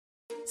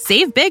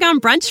Save big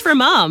on brunch for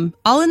mom,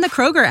 all in the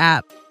Kroger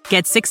app.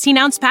 Get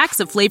 16-ounce packs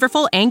of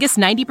flavorful Angus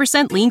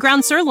 90% lean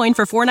ground sirloin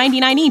for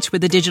 $4.99 each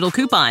with a digital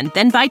coupon.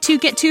 Then buy 2,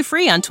 get 2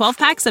 free on 12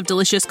 packs of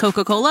delicious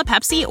Coca-Cola,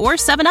 Pepsi, or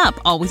 7-Up,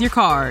 all with your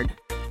card.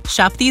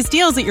 Shop these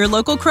deals at your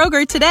local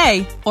Kroger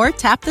today, or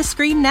tap the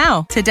screen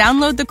now to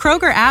download the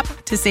Kroger app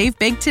to save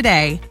big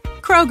today.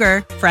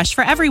 Kroger, fresh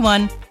for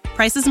everyone.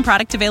 Prices and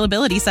product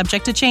availability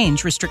subject to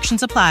change.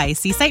 Restrictions apply.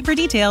 See site for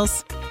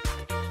details.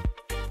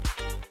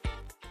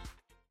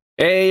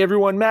 Hey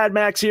everyone, Mad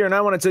Max here, and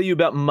I want to tell you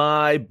about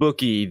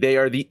MyBookie. They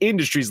are the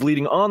industry's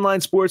leading online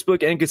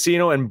sportsbook and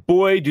casino, and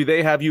boy, do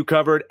they have you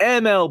covered.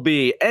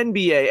 MLB,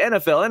 NBA,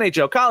 NFL,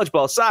 NHL, college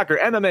ball, soccer,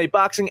 MMA,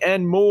 boxing,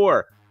 and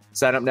more.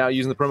 Sign up now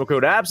using the promo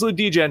code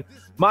AbsoluteDGen.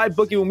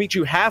 MyBookie will meet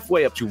you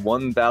halfway up to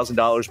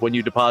 $1,000 when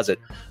you deposit.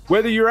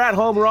 Whether you're at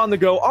home or on the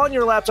go, on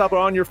your laptop or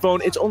on your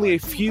phone, it's only a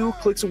few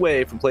clicks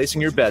away from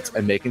placing your bets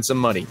and making some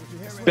money.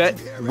 Bet,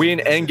 win,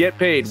 and get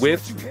paid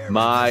with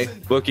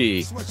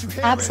MyBookie.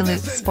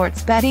 Absolute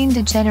sports betting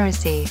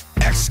degeneracy.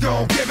 X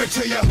gon' give it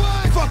to you.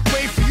 Fuck,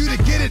 wait for you to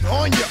get it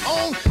on your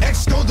own.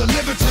 X gon'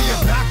 deliver to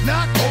you. Knock,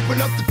 knock,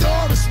 open up the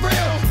door, it's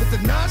real. With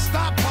the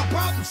non-stop pop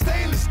out and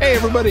stainless steel. Hey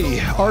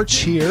everybody, Arch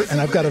here, and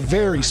I've got a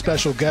very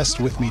special guest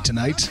with me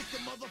tonight,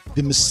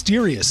 the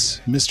mysterious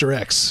Mr.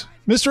 X.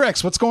 Mr.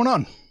 X, what's going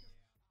on?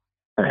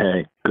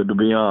 Hey, good to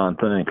be on,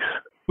 thanks.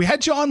 We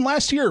had you on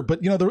last year, but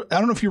I don't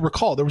know if you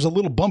recall, there was a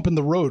little bump in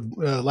the road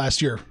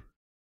last year.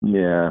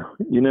 Yeah,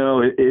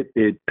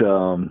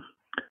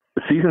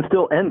 the season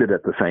still ended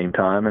at the same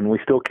time, and we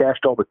still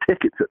cashed all the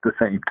tickets at the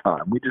same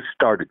time. We just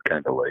started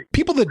kind of late.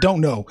 People that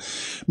don't know,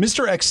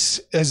 Mr. X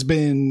has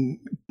been.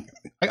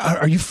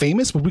 Are you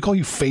famous? Would we call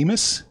you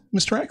famous,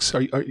 Mr. X?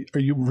 Are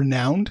you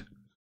renowned?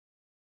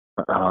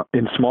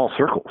 In small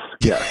circles,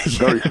 yeah,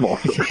 very small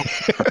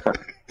circles.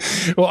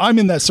 Well, I'm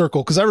in that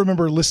circle because I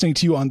remember listening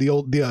to you on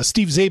the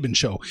Steve Zabin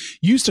show.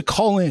 You used to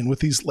call in with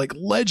these like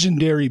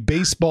legendary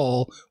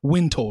baseball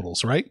win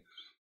totals, right?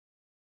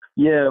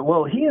 Yeah,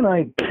 well, he and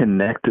I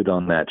connected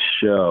on that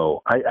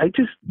show. I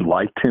just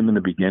liked him in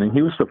the beginning.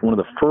 He was one of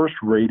the first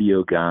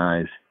radio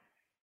guys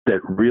that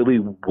really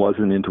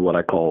wasn't into what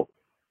I call,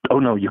 oh,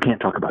 no, you can't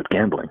talk about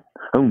gambling.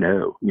 Oh,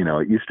 no.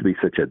 It used to be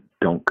such a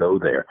don't go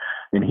there.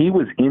 And he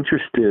was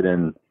interested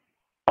and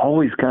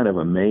always kind of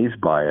amazed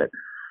by it.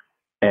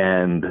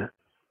 And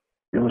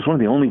it was one of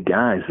the only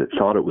guys that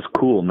thought it was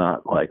cool,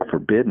 not like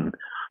forbidden.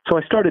 So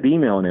I started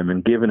emailing him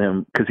and giving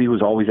him, because he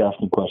was always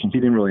asking questions. He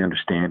didn't really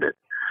understand it.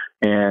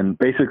 And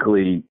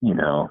basically,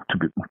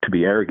 to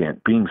be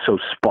arrogant, being so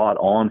spot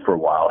on for a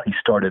while, he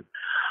started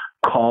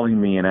calling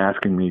me and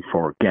asking me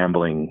for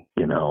gambling,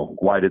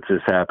 why did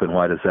this happen?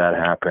 Why does that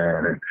happen?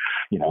 And,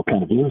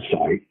 kind of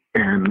insight.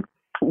 And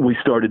we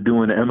started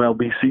doing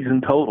MLB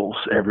season totals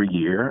every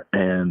year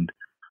and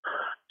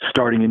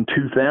starting in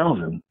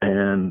 2000,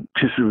 and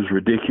just it was a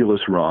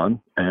ridiculous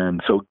run. And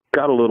so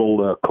got a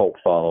little cult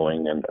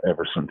following, and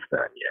ever since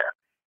then, yeah.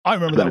 I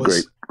remember that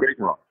was great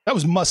run. That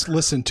was must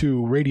listen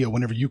to radio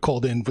whenever you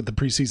called in for the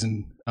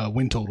preseason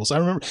win totals. I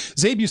remember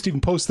Zabe used to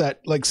even post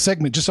that like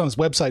segment just on his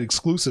website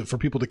exclusive for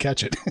people to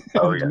catch it.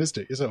 Oh, yeah. Missed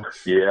it. So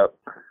yeah.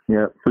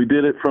 We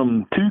did it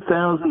from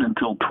 2000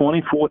 until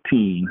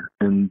 2014,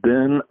 and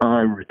then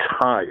I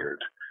retired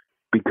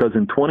because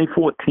in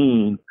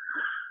 2014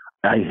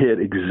 I hit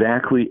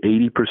exactly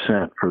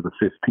 80% for the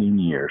 15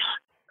 years.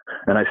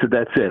 And I said,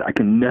 that's it. I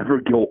can never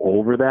go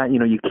over that.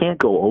 You can't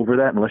go over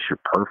that unless you're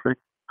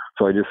perfect.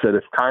 So I just said,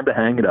 it's time to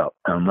hang it up.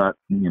 I'm not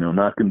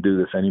going to do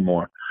this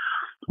anymore.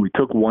 We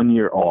took 1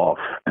 year off,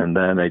 and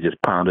then they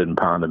just pounded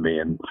me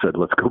and said,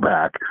 let's go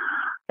back.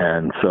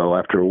 And so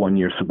after a 1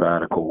 year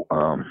sabbatical,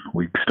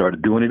 we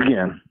started doing it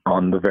again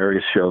on the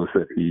various shows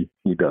that he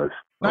does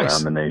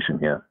around the nation.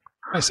 Yeah.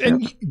 Nice.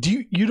 And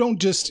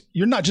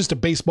you're not just a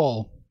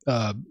baseball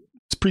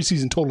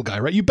preseason total guy,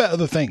 right? You bet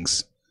other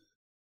things.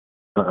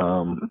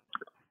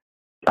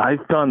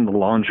 I've done the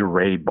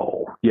lingerie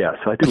bowl. Yes,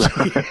 I do.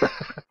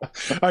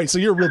 All right, so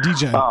you're a real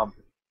DJ.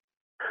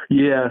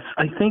 Yes,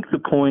 I think the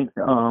point,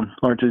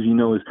 Arch, as you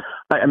know, is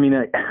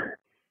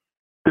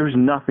there's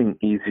nothing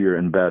easier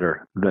and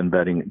better than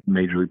betting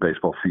Major League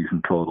Baseball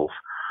season totals.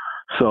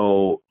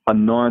 So a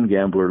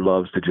non-gambler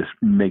loves to just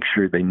make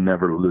sure they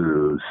never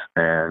lose.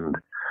 And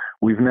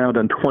we've now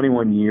done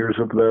 21 years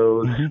of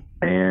those,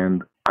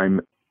 and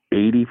I'm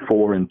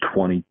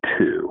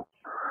 84-22,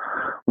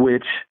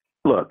 which,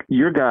 look,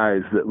 your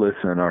guys that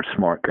listen are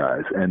smart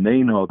guys, and they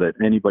know that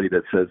anybody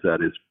that says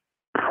that is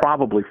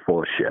probably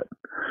full of shit.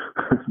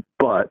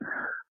 But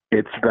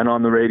it's been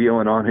on the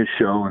radio and on his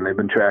show, and they've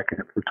been tracking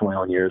it for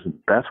 21 years, and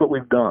that's what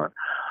we've done.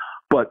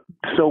 But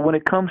so when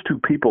it comes to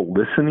people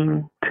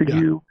listening to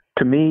you,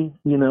 to me,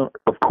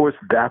 of course,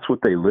 that's what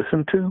they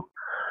listen to.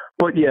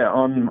 But yeah,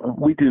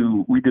 we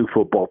do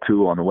football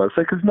too on the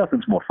website because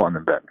nothing's more fun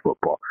than betting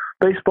football.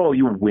 Baseball,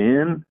 you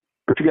win,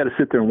 but you got to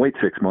sit there and wait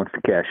 6 months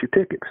to cash your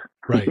tickets.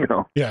 Right.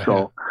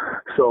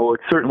 So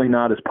it's certainly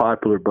not as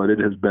popular, but it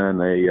has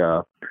been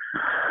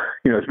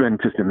it's been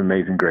just an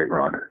amazing, great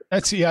run.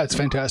 It's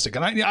fantastic.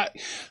 And I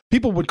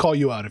people would call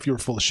you out if you were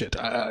full of shit.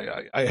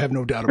 I have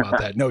no doubt about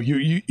that. No,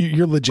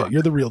 you're legit.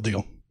 You're the real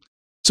deal.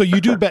 So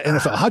you do bet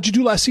NFL. How'd you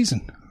do last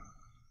season?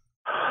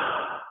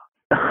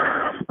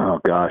 Oh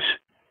gosh,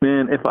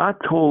 man, if I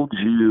told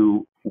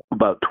you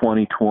about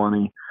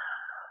 2020,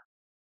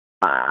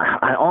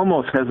 I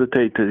almost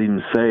hesitate to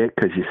even say it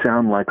because you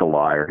sound like a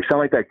liar. You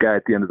sound like that guy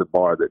at the end of the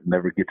bar that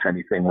never gets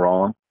anything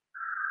wrong.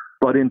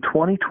 But in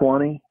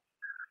 2020,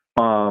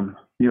 the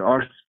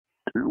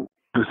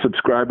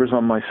subscribers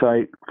on my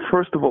site,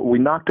 first of all, we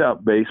knocked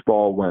out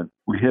baseball when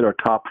we hit our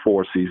top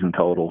 4 season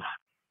totals.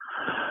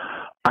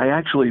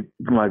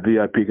 My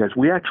VIP guys,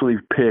 we actually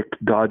picked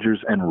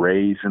Dodgers and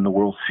Rays in the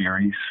World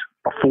Series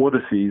for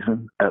the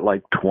season at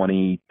like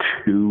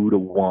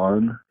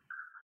 22-1,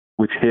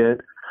 which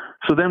hit.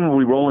 So then when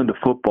we roll into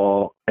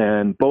football,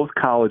 and both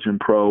college and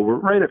pro were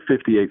right at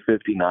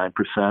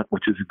 58-59%,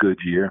 which is a good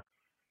year.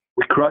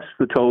 We crushed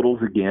the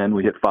totals again.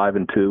 We hit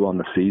 5-2 on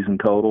the season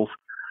totals.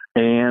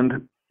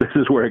 And this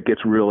is where it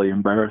gets really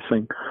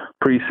embarrassing.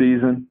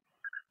 Preseason,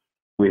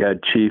 we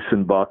had Chiefs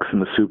and Bucks in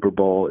the Super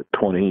Bowl at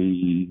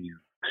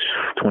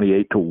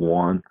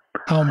 28-1.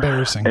 How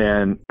embarrassing.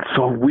 And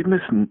so we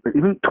missed,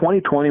 even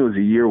 2020 was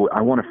a year I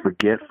want to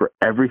forget for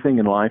everything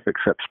in life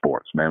except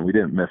sports, man. We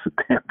didn't miss a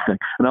damn thing.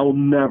 And I will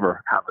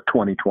never have a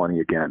 2020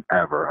 again,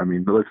 ever. I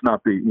mean, let's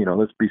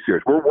be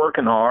serious. We're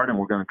working hard and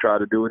we're going to try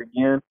to do it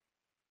again.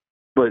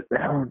 But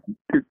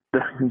it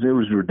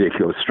was a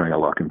ridiculous string of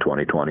luck in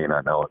 2020, and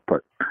I know it.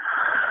 But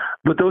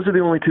those are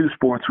the only 2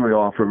 sports we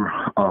offer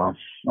on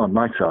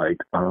my site.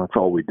 That's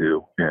all we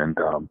do. And,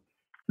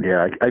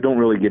 I don't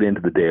really get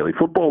into the daily.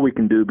 Football we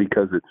can do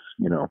because it's,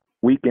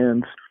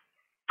 weekends.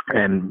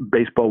 And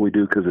baseball we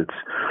do because it's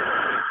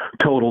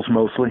totals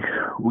mostly.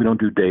 We don't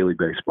do daily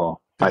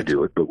baseball. I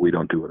do it, but we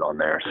don't do it on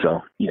there.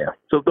 So, yeah.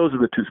 So those are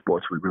the 2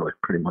 sports we really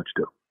pretty much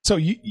do. So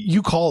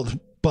you called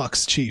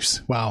Bucks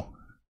Chiefs. Wow.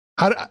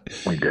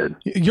 We did.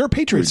 You're a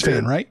Patriots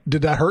fan, right?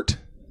 Did that hurt?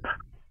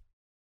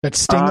 That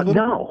sting a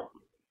little?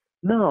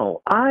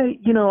 No.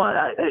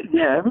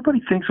 Everybody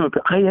thinks of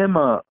it. I'm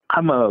a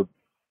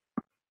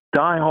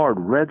diehard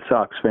Red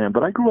Sox fan,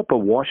 but I grew up a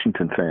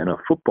Washington fan,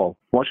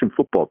 Washington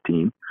football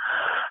team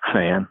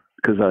fan,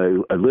 because I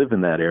live in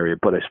that area,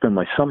 but I spend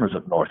my summers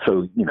up north.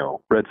 So,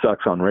 Red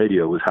Sox on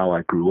radio was how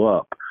I grew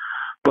up.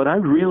 But I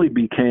really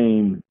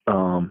became,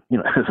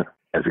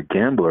 as a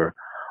gambler,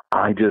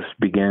 I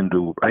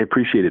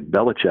appreciated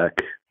Belichick,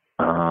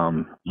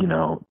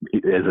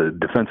 as a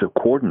defensive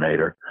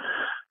coordinator.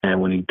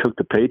 And when he took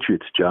the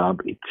Patriots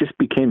job, it just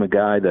became a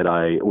guy that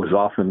I was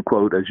often,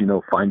 quote, as you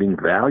know, finding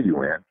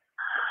value in,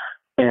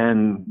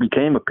 and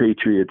became a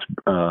Patriots,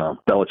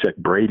 Belichick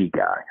Brady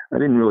guy. I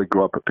didn't really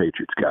grow up a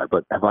Patriots guy,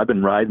 but have I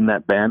been riding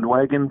that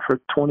bandwagon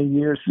for 20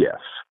 years? Yes,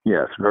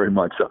 very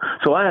much so.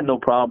 So I had no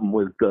problem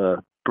with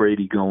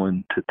Brady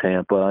going to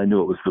Tampa. I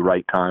knew it was the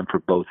right time for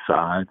both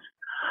sides.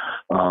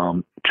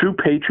 True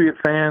Patriot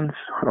fans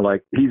are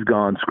like, he's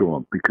gone, screw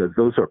him, because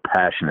those are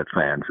passionate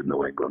fans in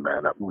New England,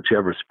 man,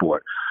 whichever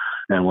sport.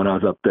 And when I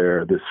was up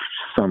there this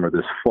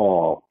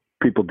fall,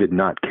 people did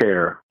not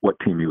care what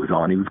team he was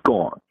on. He was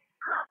gone.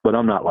 But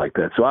I'm not like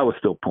that. So I was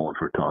still pulling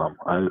for Tom.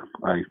 I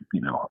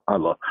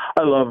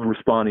love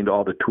responding to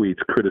all the tweets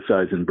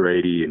criticizing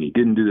Brady, and he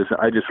didn't do this.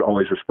 I just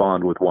always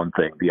respond with one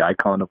thing, the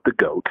icon of the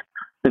GOAT,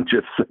 and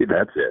just say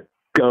that's it.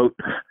 GOAT,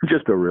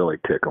 just to really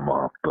tick them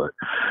off. But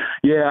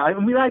yeah, I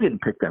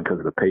didn't pick them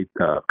because of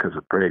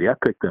Brady. I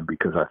picked them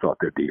because I thought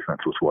their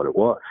defense was what it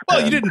was. Well,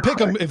 and you didn't pick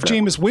them if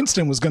Jameis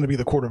Winston was going to be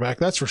the quarterback.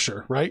 That's for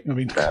sure, right? I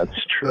mean, that's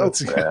true.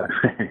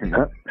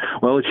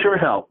 Well, it sure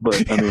helped, but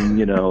I mean,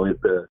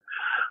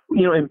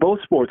 in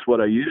both sports,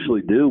 what I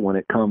usually do when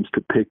it comes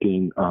to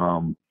picking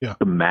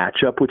the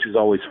matchup, which is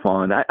always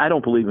fun. I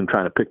don't believe in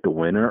trying to pick the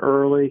winner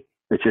early.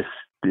 It just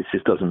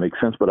doesn't make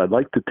sense. But I'd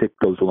like to pick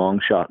those long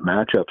shot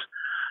matchups.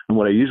 And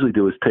what I usually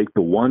do is take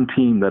the one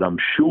team that I'm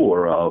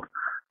sure of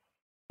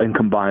and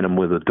combine them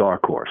with a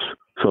dark horse.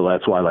 So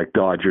that's why I like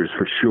Dodgers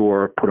for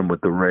sure, put them with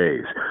the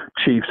Rays.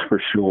 Chiefs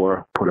for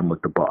sure, put them with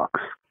the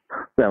Bucks.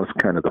 That was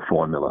kind of the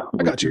formula.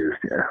 I got you. Used,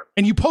 yeah.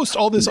 And you post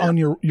all this on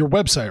your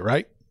website,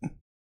 right?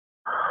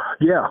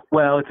 Yeah.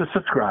 Well, it's a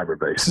subscriber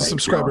base. It's a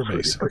subscriber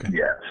base. Okay.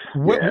 Yes.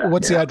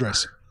 What's the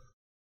address?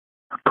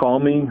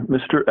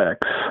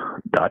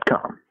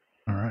 CallMeMrX.com.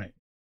 All right.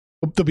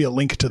 There'll be a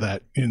link to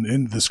that in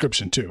the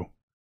description too.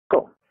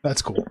 Cool.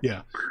 That's cool.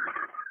 Yeah.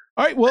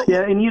 All right. Well.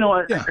 Yeah, and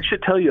I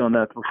should tell you on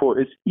that before.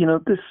 It's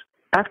this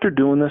after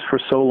doing this for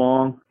so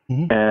long,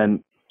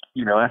 and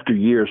after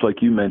years,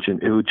 like you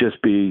mentioned, it would just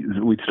be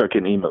we'd start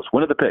getting emails.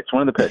 When are the picks?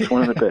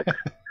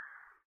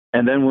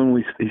 And then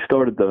when he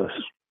started the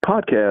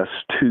podcast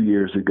 2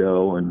 years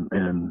ago,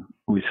 and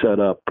we set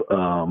up,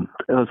 I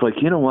was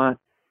like, you know what?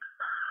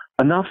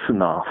 Enough's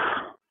enough.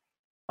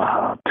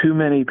 Too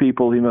many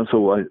people email.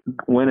 So I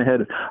went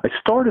ahead. I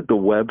started the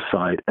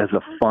website as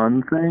a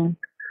fun thing.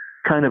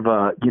 kind of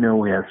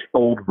we have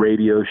old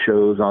radio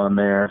shows on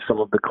there, some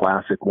of the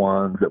classic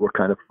ones that were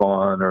kind of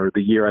fun, or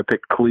the year I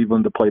picked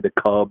Cleveland to play the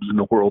Cubs in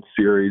the World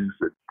Series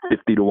at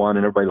 50-1 and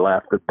everybody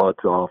laughed their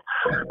butts off.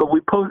 But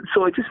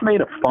so I just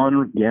made a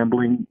fun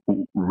gambling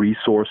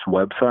resource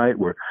website.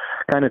 We're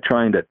kind of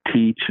trying to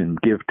teach and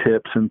give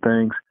tips and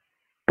things.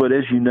 But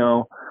as you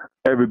know,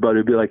 everybody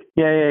would be like,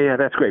 yeah,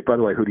 that's great. By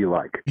the way, who do you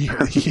like?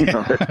 Yeah.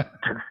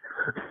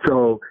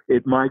 So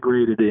it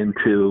migrated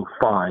into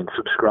fine,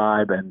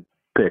 subscribe and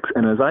picks.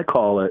 And as I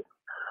call it,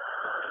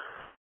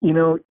 you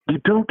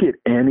don't get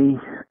any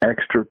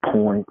extra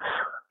points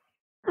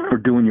for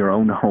doing your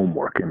own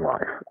homework in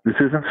life. This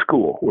isn't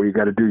school where you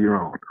got to do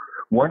your own.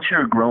 Once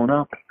you're a grown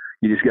up,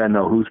 you just got to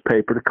know whose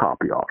paper to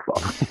copy off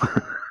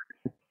of.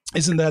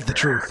 Isn't that the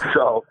truth?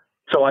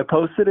 So I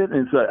posted it,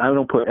 and I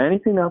don't put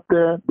anything up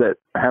there that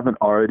I haven't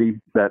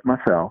already bet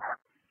myself.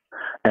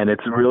 And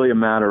it's really a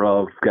matter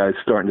of guys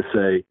starting to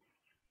say,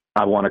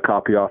 I want to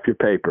copy off your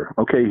paper.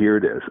 Okay, here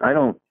it is. I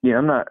don't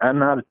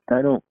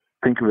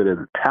think of it as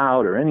a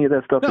tout or any of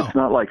that stuff. No. It's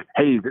not like,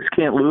 hey, this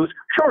can't lose.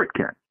 Sure it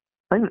can.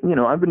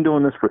 I've been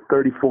doing this for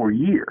 34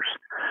 years,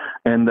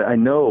 and I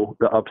know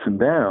the ups and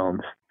downs.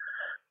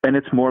 And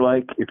it's more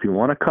like, if you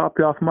want to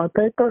copy off my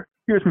paper,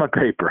 here's my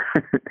paper.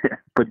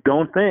 But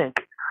don't think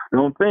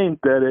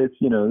that it's,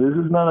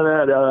 this is none of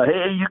that.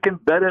 Hey, you can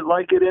bet it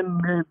like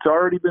it's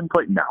already been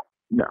played.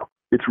 No,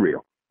 it's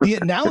real. The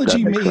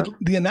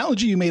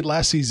analogy you made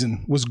last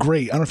season was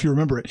great. I don't know if you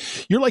remember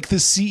it. You're like the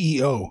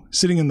CEO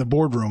sitting in the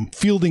boardroom,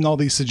 fielding all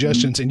these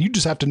suggestions, and you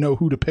just have to know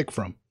who to pick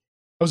from.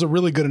 That was a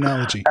really good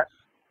analogy.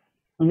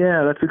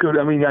 Yeah, that's a good.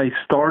 I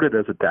started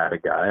as a data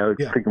guy. I was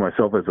thinking of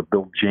myself as a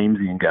Bill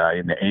Jamesian guy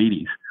in the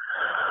 80s.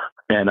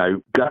 And I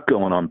got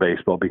going on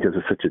baseball because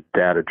it's such a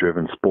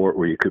data-driven sport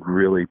where you could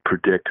really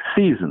predict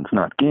seasons,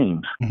 not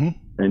games. Mm-hmm.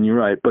 And you're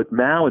right. But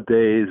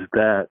nowadays,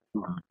 that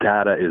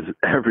data is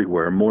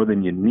everywhere, more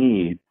than you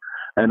need.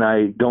 And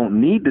I don't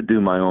need to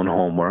do my own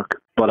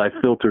homework, but I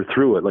filter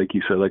through it, like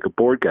you said, like a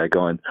board guy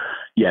going,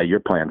 yeah,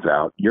 your plan's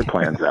out. Your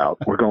plan's out.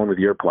 We're going with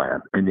your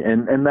plan. And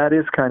that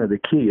is kind of the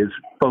key, is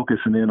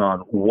focusing in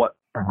on what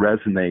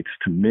resonates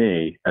to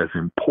me as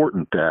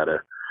important data.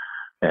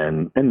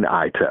 And the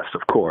eye test,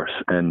 of course,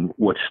 and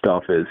which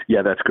stuff is,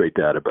 yeah, that's great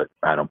data, but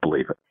I don't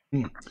believe it.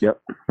 Yep,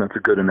 that's a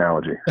good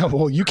analogy. Oh,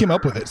 well, you came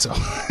up with it, so.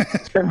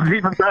 It's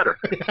even better.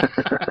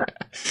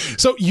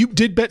 So you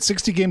did bet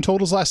 60 game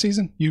totals last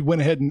season? You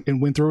went ahead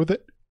and went through with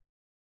it?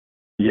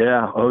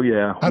 Yeah, oh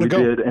yeah, How'd it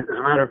go? Did. As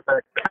a matter of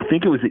fact, I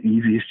think it was the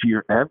easiest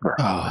year ever.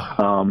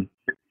 Oh.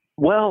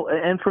 Well,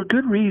 and for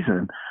good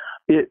reason.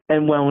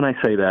 When I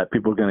say that,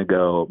 people are going to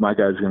go, my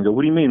guys are going to go,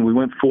 what do you mean? We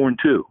went 4-2.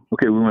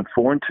 Okay, we went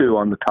 4-2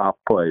 on the top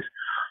plays.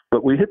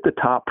 But we hit the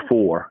top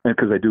 4,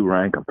 because I do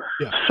rank them,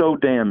 so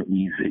damn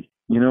easy.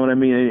 You know what I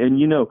mean?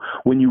 And,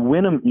 when you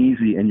win them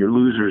easy and you're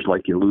losers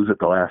like you lose at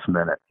the last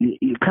minute,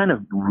 you kind of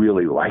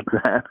really like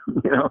that,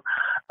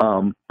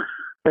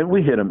 and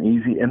we hit them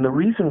easy. And the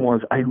reason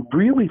was I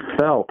really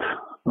felt, I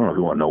don't know if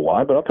you want to know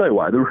why, but I'll tell you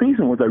why. The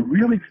reason was I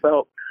really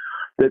felt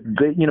that,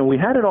 we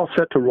had it all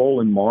set to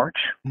roll in March.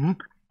 Mm-hmm.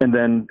 And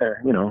then,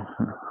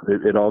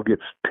 it all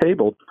gets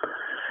tabled.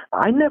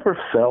 I never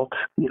felt,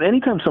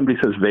 anytime somebody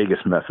says Vegas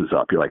messes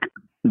up, you're like,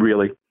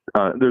 really?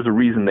 There's a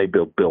reason they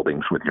build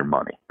buildings with your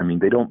money.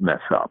 They don't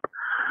mess up.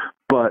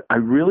 But I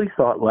really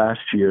thought last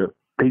year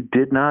they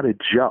did not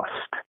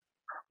adjust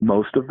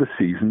most of the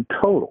season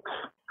totals.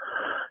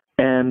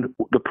 And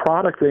the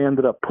product they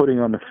ended up putting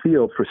on the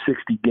field for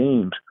 60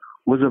 games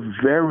was a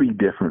very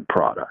different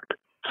product.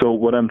 So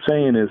what I'm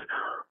saying is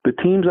the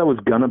teams I was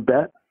going to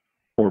bet,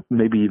 or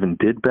maybe even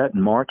did bet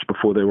in March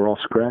before they were all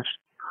scratched,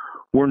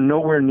 were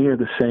nowhere near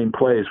the same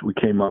plays we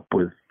came up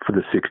with for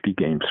the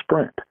 60-game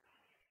sprint.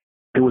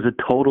 It was a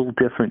total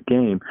different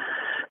game.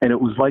 And it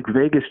was like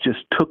Vegas just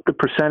took the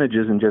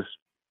percentages and just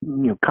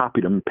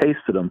copied them and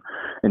pasted them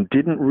and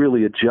didn't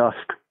really adjust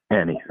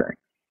anything.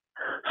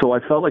 So I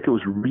felt like it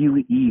was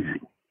really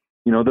easy.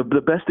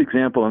 The best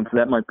example, and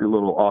that might be a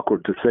little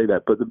awkward to say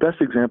that, but the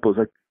best example is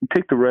like, you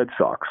take the Red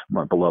Sox,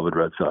 my beloved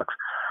Red Sox.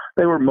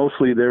 They were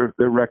mostly their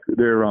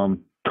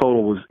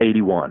total was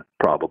 81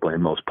 probably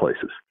in most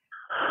places.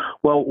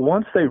 Well,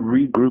 once they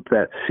regrouped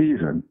that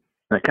season,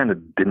 I kind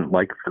of didn't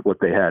like what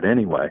they had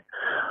anyway.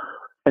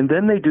 And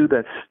then they do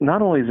that.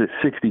 Not only is it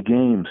 60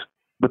 games,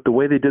 but the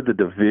way they did the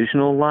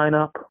divisional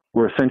lineup,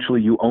 where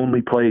essentially you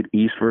only played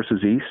East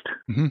versus East,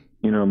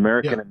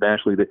 American and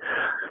National League.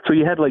 So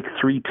you had like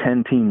 3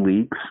 10-team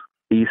leagues,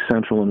 East,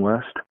 Central, and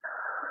West.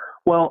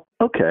 Well,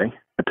 okay.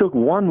 I took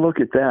one look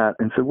at that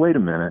and said, wait a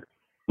minute.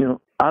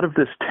 Out of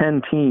this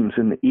 10 teams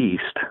in the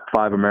East,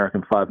 5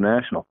 American, 5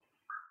 National,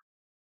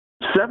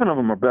 7 of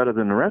them are better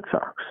than the Red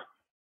Sox.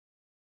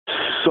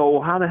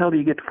 So how the hell do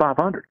you get to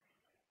 500?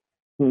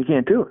 You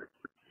can't do it.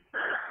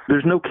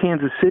 There's no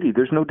Kansas City.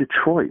 There's no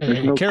Detroit.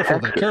 There's no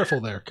Texas. Careful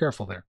there.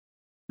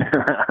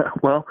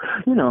 Well,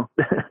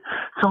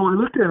 so I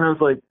looked at it and I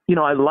was like,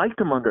 I liked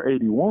them under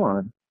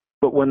 81,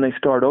 but when they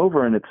start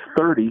over and it's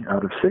 30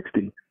 out of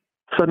 60,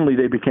 suddenly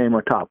they became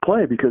our top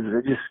play because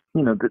they just,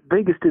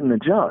 Vegas didn't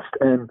adjust.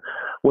 And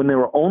when they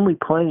were only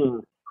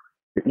playing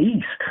the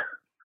East,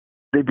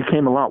 they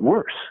became a lot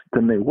worse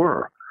than they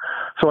were.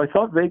 So I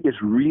thought Vegas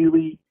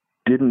really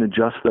didn't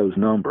adjust those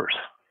numbers.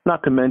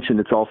 Not to mention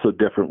it's also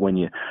different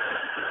when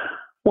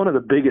one of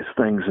the biggest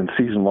things in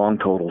season long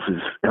totals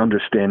is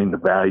understanding the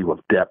value of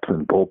depth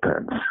in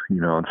bullpens,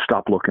 and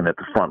stop looking at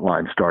the front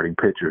line starting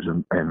pitchers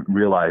and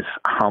realize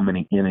how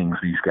many innings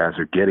these guys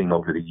are getting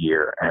over the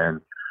year.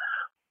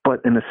 But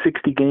in a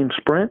 60-game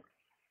sprint,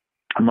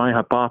 my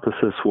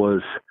hypothesis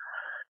was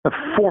a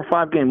 4 or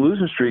 5 game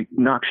losing streak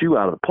knocks you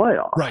out of the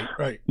playoffs.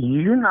 Right.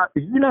 You're not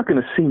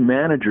going to see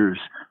managers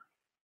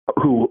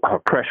who are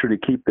pressured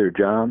to keep their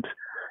jobs.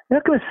 You're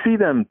not going to see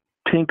them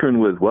tinkering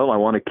with, I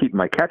want to keep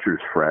my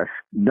catchers fresh.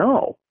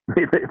 No,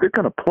 they're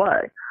going to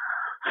play.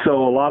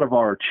 So a lot of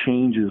our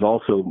changes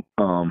also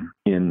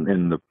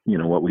in the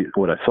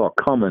what I saw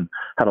coming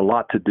had a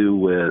lot to do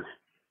with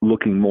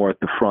looking more at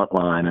the front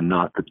line and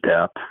not the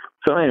depth.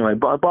 So anyway,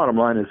 bottom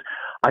line is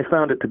I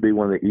found it to be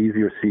one of the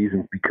easier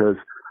seasons because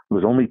it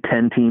was only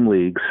 10-team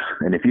leagues,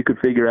 and if you could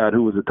figure out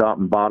who was the top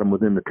and bottom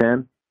within the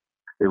 10,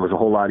 it was a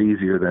whole lot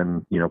easier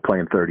than,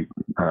 playing 30,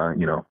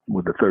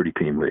 with the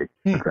 30-team league,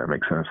 if that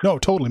makes sense. No,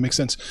 totally makes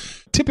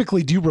sense.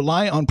 Typically, do you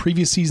rely on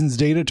previous season's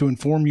data to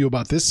inform you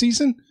about this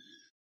season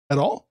at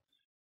all?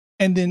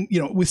 And then,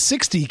 with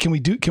 60,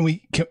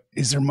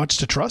 is there much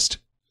to trust?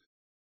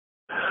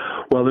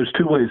 Well, there's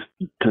 2 ways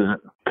to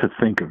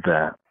think of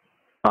that.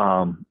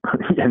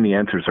 And the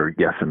answers are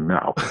yes and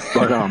no.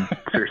 But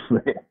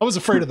seriously. I was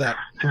afraid of that.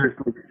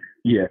 Seriously.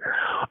 Yeah.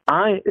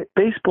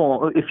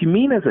 Baseball, if you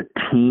mean as a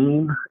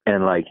team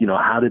and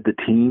how did the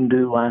team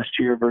do last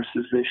year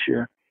versus this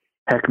year?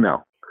 Heck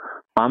no.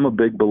 I'm a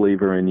big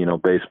believer in,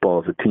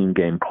 baseball is a team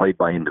game played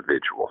by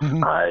individuals.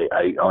 Mm-hmm.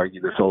 I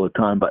argue this all the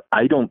time, but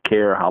I don't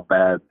care how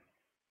bad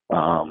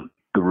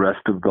the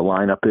rest of the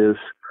lineup is.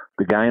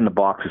 The guy in the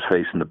box is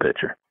facing the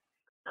pitcher.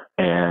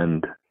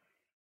 And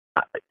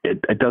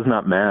it does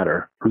not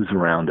matter who's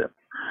around him.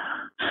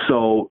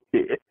 So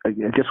I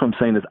guess what I'm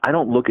saying is I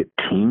don't look at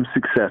team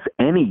success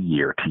any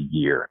year to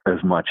year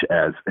as much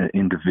as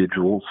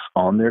individuals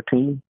on their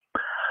team.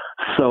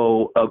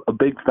 So a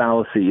big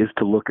fallacy is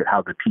to look at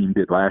how the team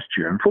did last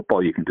year. In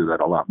football, you can do that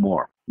a lot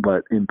more.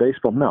 But in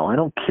baseball, no, I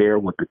don't care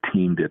what the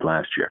team did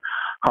last year.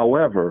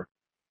 However,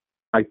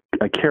 I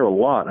care a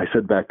lot. I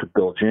said back to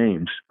Bill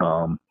James,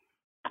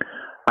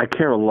 I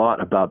care a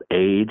lot about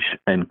age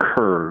and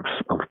curves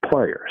of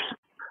players.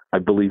 I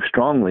believe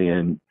strongly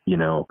in,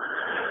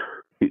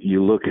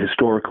 you look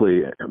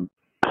historically,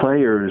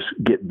 players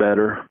get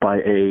better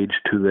by age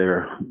to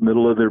their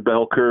middle of their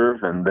bell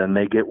curve, and then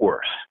they get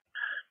worse.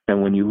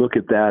 And when you look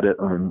at that,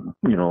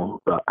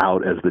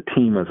 out as the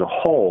team as a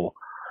whole,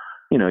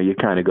 you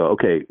kind of go,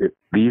 okay,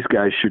 these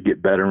guys should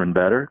get better and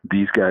better.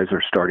 These guys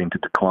are starting to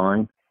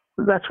decline.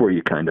 That's where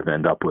you kind of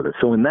end up with it.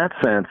 So in that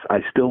sense, I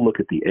still look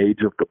at the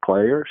age of the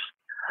players.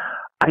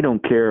 I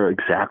don't care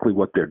exactly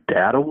what their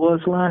data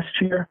was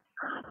last year,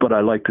 but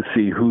I like to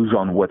see who's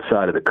on what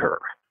side of the curve.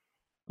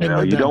 You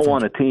don't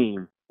want a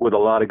team with a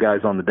lot of guys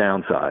on the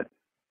downside.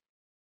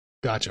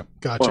 Gotcha.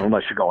 Well,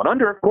 unless you're going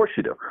under, of course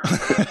you do.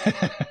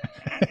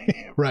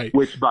 Right.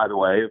 Which, by the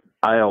way,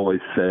 I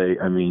always say,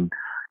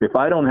 if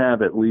I don't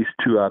have at least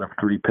 2 out of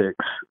 3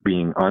 picks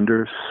being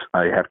unders,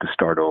 I have to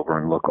start over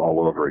and look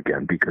all over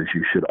again because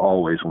you should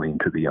always lean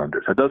to the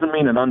unders. That doesn't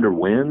mean an under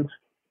wins.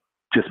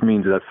 Just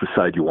means that's the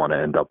side you want to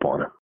end up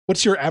on it.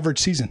 What's your average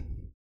season?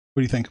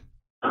 What do you think?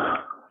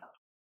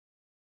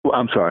 Well,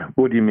 I'm sorry.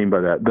 What do you mean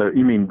by that?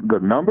 You mean the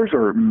numbers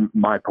or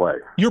my play?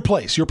 Your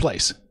place.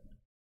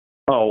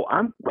 Oh,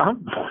 I'm.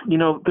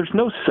 There's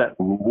no set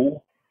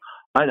rule.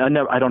 I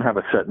don't have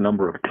a set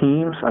number of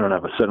teams. I don't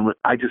have a set.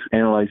 I just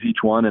analyze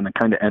each one and I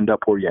kind of end up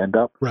where you end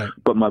up. Right.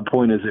 But my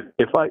point is,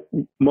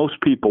 most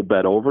people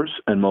bet overs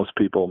and most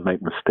people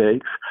make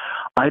mistakes.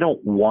 I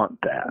don't want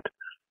that.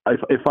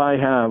 If I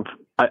have.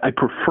 I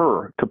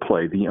prefer to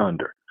play the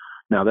under.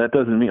 Now, that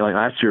doesn't mean, like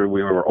last year,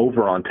 we were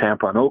over on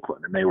Tampa and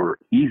Oakland, and they were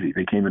easy.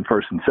 They came in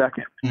first and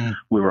second. Mm.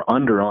 We were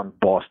under on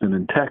Boston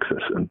and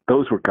Texas, and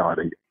those were kind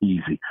of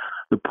easy.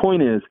 The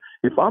point is,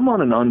 if I'm on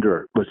an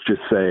under, let's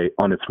just say,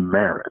 on its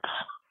merits,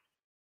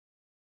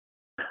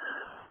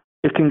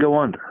 it can go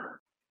under.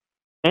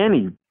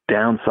 Any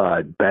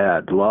downside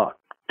bad luck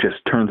just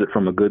turns it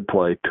from a good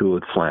play to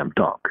a slam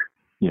dunk.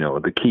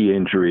 The key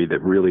injury,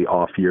 that really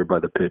off year by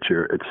the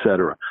pitcher, et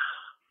cetera.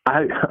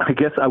 I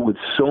guess I would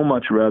so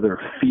much rather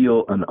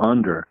feel an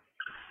under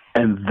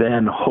and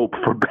then hope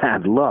for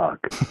bad luck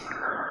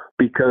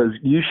because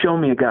you show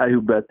me a guy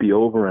who bet the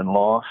over and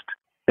lost,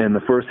 and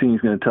the first thing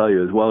he's going to tell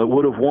you is, well, it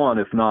would have won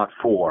if not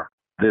for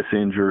this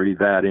injury,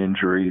 that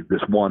injury,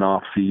 this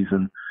one-off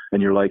season.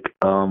 And you're like,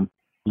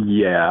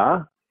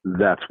 yeah,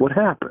 that's what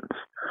happens.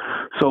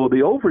 So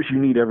the overs, you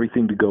need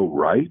everything to go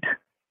right.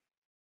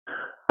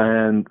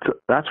 And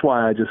that's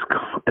why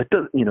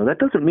that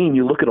doesn't mean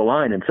you look at a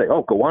line and say,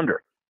 oh, go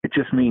under. It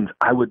just means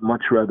I would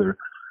much rather.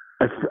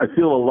 I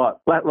feel a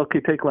lot. Look,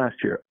 take last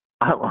year.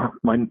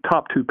 My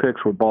top 2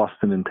 picks were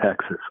Boston and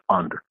Texas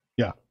under.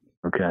 Yeah.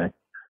 Okay.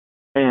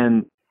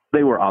 And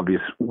they were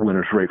obvious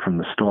winners right from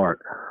the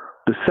start.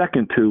 The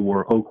second two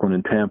were Oakland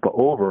and Tampa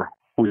over,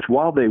 which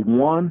while they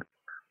won,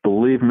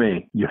 believe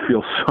me, you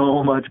feel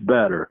so much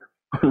better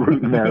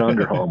rooting that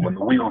under home when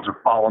the wheels are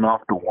falling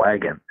off the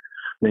wagon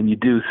than you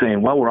do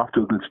saying, well, we're off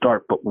to a good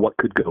start, but what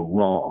could go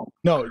wrong?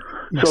 No.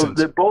 So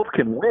they both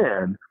can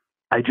win.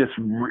 I just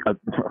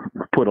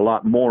put a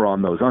lot more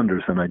on those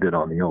unders than I did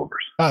on the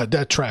overs.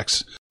 That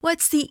tracks.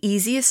 What's the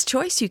easiest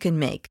choice you can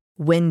make?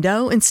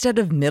 Window instead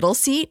of middle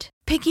seat?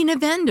 Picking a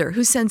vendor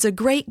who sends a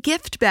great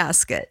gift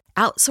basket?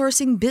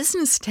 Outsourcing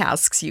business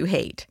tasks you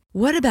hate?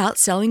 What about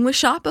selling with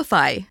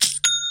Shopify?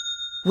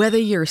 Whether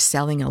you're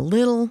selling a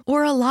little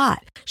or a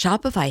lot,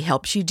 Shopify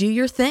helps you do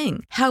your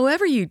thing,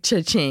 however you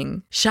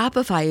cha-ching.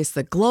 Shopify is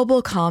the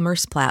global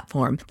commerce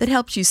platform that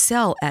helps you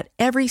sell at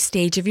every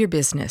stage of your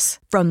business.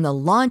 From the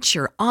launch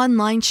your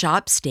online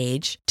shop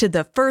stage to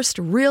the first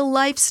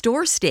real-life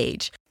store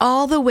stage,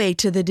 all the way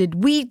to the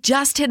did we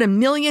just hit 1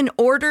 million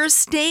orders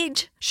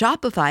stage.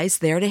 Shopify's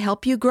there to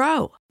help you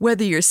grow.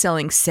 Whether you're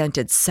selling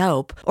scented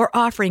soap or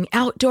offering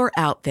outdoor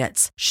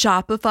outfits,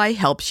 Shopify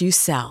helps you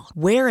sell.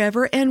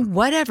 Wherever and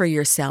whatever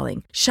you're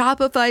selling,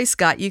 Shopify's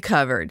got you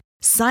covered.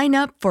 Sign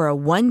up for a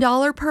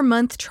 $1 per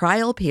month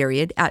trial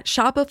period at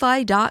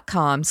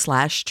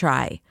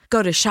shopify.com/try.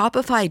 Go to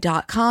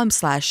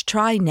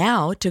shopify.com/try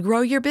now to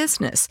grow your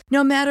business,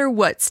 no matter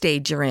what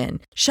stage you're in.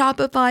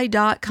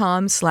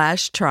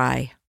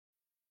 Shopify.com/try.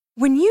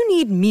 When you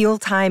need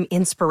mealtime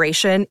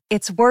inspiration,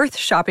 it's worth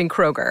shopping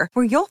Kroger,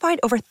 where you'll find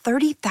over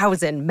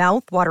 30,000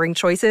 mouth-watering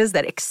choices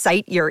that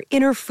excite your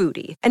inner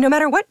foodie. And no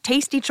matter what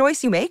tasty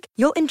choice you make,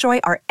 you'll enjoy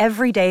our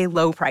everyday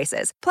low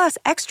prices, plus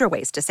extra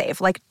ways to save,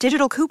 like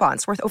digital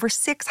coupons worth over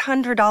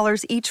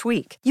 $600 each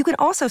week. You can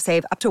also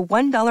save up to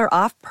 $1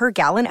 off per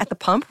gallon at the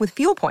pump with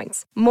fuel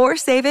points. More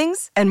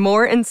savings and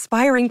more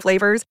inspiring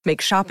flavors make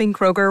shopping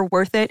Kroger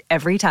worth it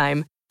every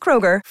time.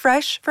 Kroger,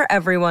 fresh for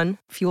everyone.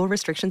 Fuel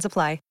restrictions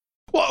apply.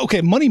 Well,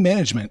 okay, money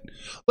management.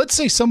 Let's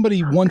say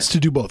somebody wants to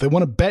do both. They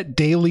want to bet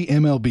daily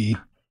MLB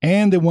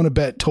and they want to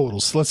bet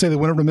totals. Let's say they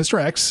went over to Mr.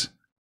 X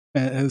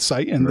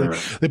site and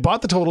they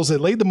bought the totals. They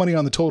laid the money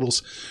on the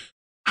totals.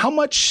 How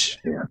much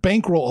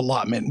bankroll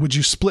allotment would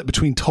you split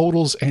between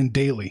totals and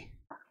daily?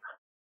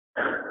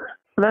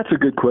 That's a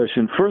good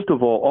question. First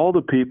of all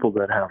the people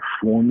that have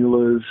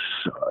formulas,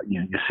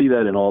 you see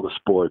that in all the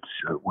sports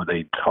where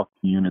they tuck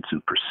units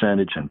and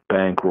percentage and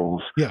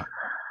bankrolls. Yeah.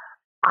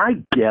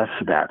 I guess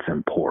that's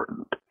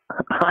important.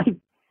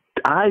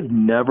 I've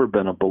never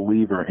been a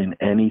believer in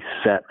any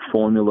set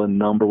formula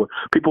number.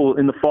 People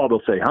in the fall,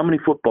 they'll say, how many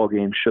football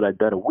games should I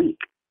bet a week?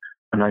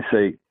 And I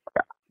say,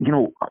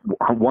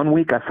 1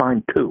 week I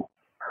find 2.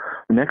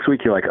 The next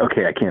week you're like,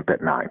 okay, I can't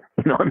bet 9.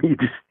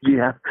 You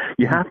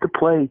have to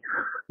play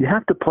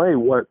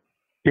what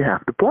you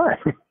have to play.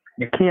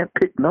 You can't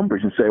pick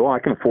numbers and say, well, I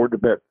can afford to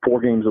bet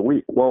 4 games a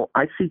week. Well,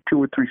 I see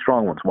 2 or 3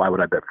 strong ones. Why would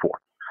I bet 4?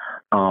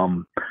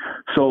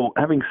 So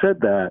having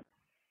said that,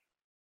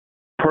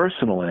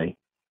 personally,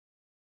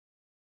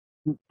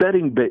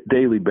 betting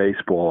daily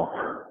baseball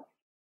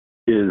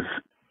is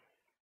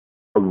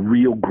a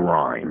real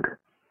grind.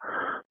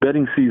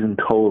 Betting season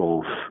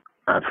totals,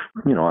 let's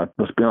be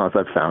honest,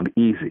 I've found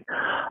easy.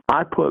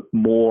 I put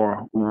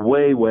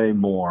way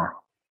more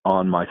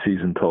on my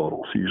season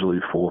totals, usually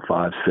 4,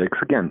 5,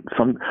 6. Again,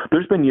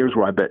 there's been years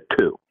where I bet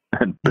 2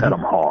 and bet them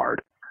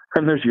hard.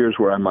 And there's years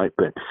where I might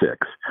bet 6.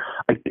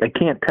 I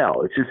can't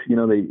tell. It's just,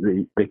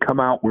 they come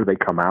out where they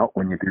come out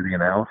when you do the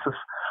analysis.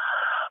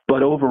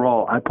 But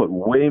overall, I put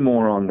way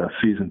more on the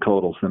season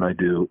totals than I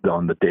do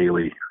on the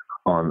daily,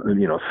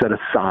 set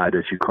aside,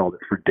 as you called it,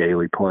 for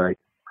daily play.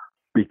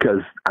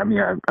 Because, I'm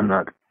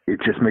not,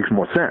 it just makes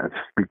more sense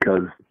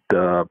because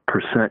the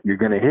percent you're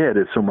going to hit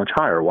is so much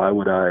higher. Why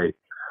would I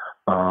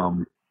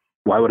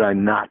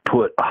not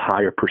put a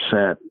higher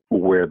percent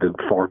where the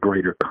far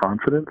greater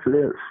confidence it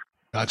is?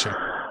 Gotcha.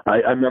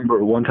 I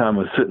remember one time I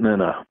was sitting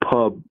in a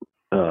pub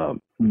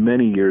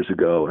many years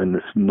ago, and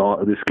this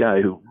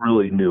guy who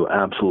really knew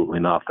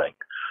absolutely nothing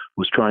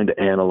was trying to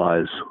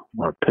analyze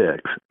our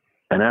picks.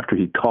 And after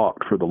he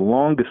talked for the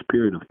longest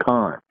period of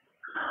time,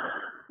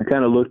 I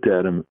kind of looked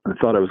at him and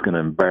thought I was going to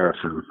embarrass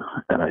him.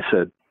 And I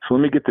said, so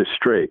let me get this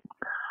straight.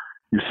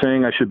 You're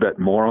saying I should bet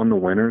more on the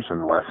winners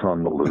and less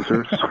on the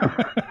losers?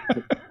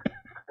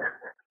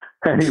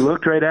 And he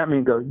looked right at me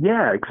and goes,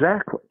 yeah,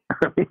 exactly.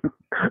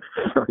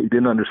 So he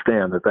didn't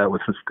understand that was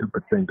a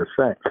stupid thing to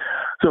say.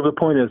 So the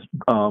point is,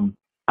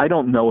 I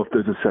don't know if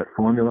there's a set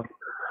formula.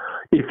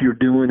 If you're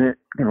doing it,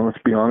 let's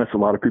be honest, a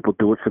lot of people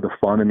do it for the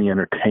fun and the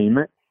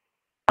entertainment.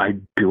 I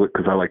do it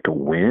because I like to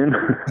win,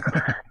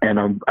 and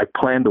I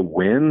plan to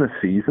win the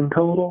season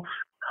totals.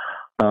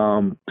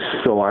 So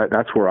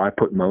that's where I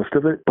put most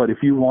of it. But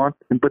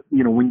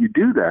when you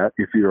do that,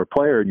 if you're a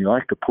player and you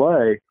like to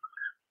play,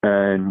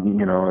 and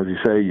as you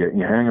say,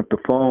 you hang up the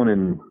phone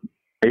in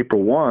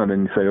April 1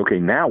 and you say, okay,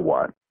 now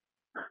what?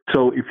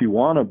 So if you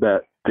want to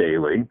bet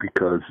daily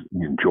because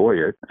you enjoy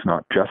it, it's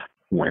not just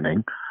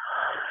winning.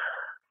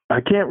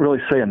 I can't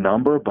really say a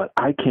number, but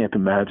I can't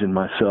imagine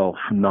myself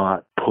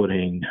not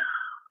putting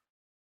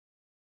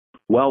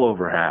well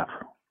over half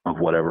of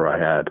whatever I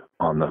had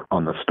on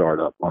the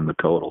startup, on the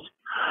totals.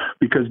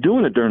 Because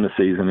doing it during the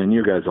season, and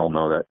you guys all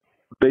know that,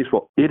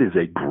 baseball, it is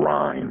a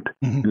grind.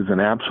 It is an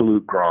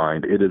absolute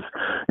grind. It is,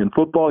 in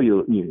football,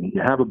 you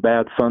have a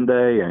bad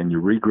Sunday and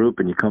you regroup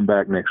and you come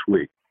back next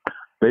week.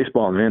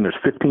 Baseball, man, there's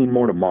 15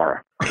 more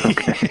tomorrow.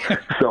 Okay?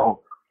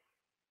 So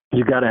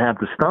you got to have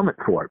the stomach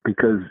for it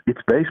because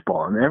it's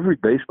baseball. And every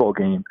baseball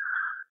game,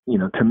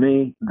 to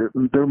me,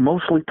 they're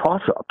mostly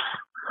toss-ups.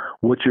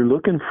 What you're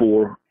looking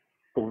for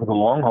over the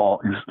long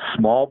haul is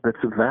small bits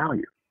of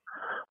value.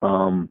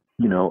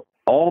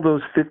 All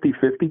those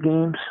 50-50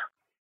 games,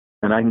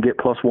 and I can get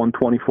plus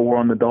 124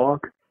 on the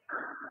dog,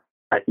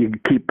 you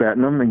keep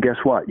betting them, and guess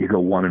what? You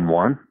go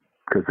 1-1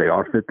 because they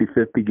are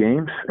 50-50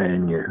 games,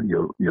 and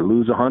you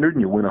lose 100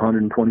 and you win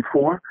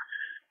 124.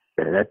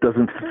 And that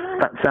doesn't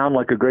sound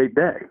like a great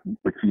day,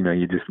 but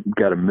you just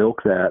got to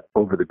milk that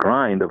over the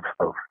grind of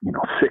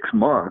 6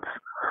 months.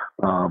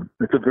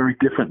 It's a very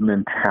different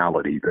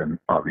mentality than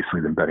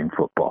betting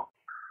football.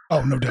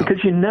 Oh, no doubt.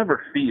 Because you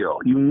never feel,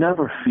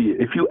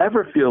 if you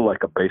ever feel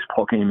like a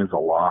baseball game is a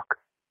lock,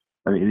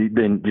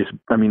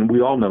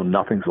 we all know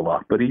nothing's a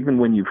lock, but even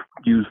when you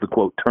use the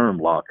quote term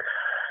lock,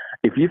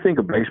 if you think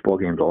a baseball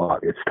game's a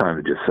lock, it's time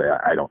to just say,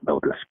 I don't know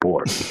this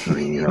sport.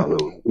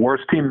 The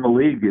worst team in the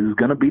league is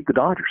going to beat the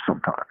Dodgers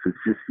sometimes. It's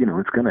just,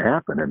 it's going to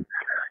happen, and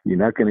you're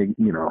not going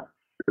to,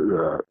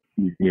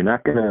 you're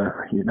not going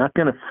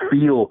to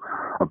feel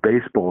a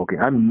baseball game.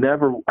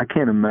 I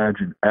can't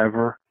imagine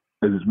ever,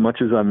 as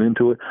much as I'm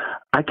into it,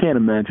 I can't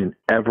imagine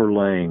ever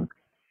laying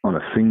on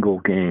a single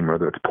game,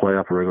 whether it's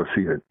playoff or regular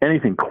season,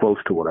 anything close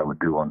to what I would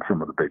do on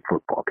some of the big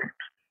football games.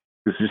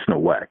 There's just no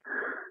way.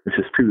 It's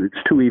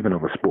too even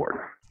of a sport.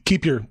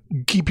 Keep your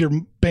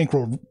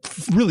bankroll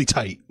really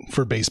tight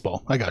for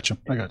baseball. I got you.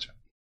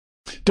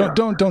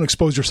 Don't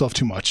expose yourself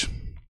too much.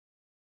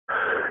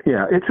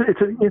 Yeah,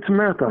 it's a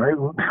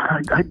marathon.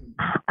 I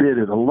did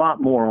it a lot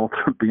more,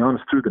 to be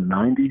honest, through the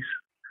 90s.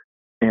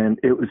 And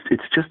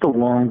it's just a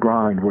long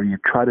grind where you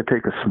try to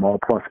take a small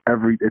plus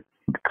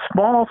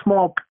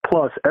small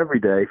plus every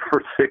day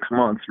for 6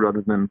 months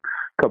rather than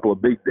a couple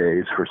of big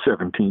days for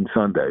 17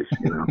 Sundays.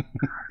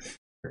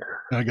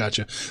 I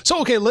gotcha. So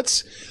okay,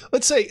 let's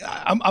say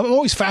I'm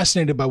always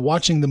fascinated by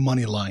watching the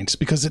money lines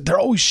because they're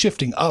always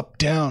shifting up,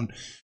 down,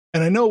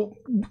 and I know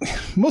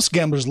most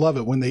gamblers love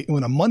it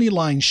when a money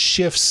line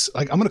shifts.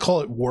 Like I'm going to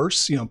call it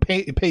worse.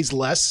 It pays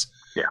less.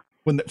 Yeah.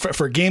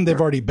 For a game they've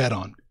already bet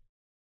on.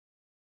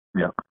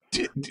 Yeah.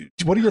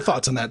 What are your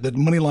thoughts on that? That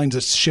money lines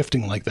are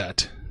shifting like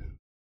that?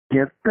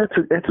 Yeah, that's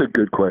a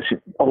good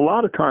question. A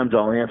lot of times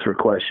I'll answer a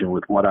question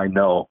with what I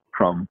know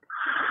from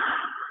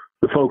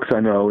the folks I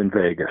know in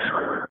Vegas.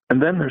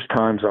 And then there's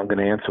times I'm going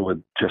to answer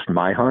with just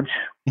my hunch.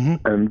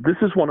 Mm-hmm. And this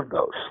is one of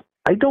those.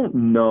 I don't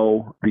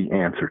know the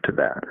answer to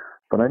that,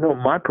 but I know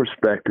my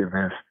perspective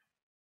is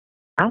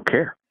I don't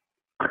care.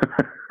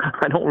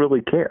 I don't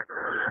really care.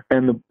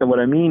 And what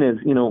I mean is,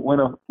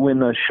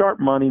 when a sharp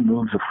money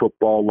moves a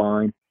football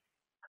line,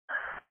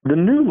 the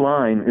new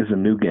line is a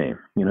new game.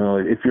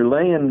 If you're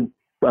laying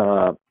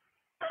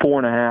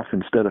 4.5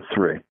 instead of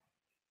 3,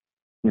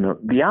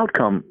 the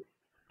outcome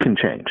can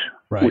change.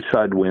 Right. Which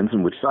side wins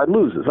and which side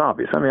loses,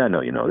 obviously. I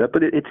know you know that,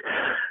 but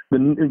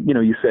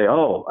you say,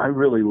 oh, I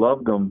really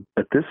loved them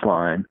at this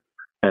line,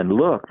 and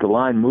look, the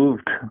line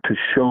moved to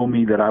show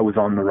me that I was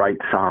on the right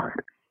side.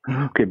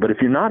 Mm-hmm. Okay, but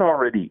if you're not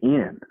already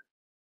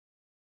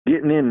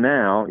getting in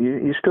now,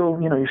 you're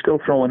still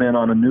throwing in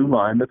on a new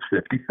line that's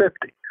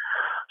 50-50.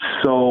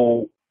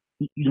 So,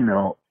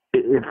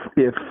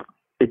 if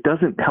it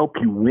doesn't help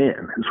you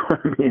win, is what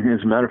I mean.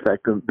 As a matter of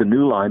fact, the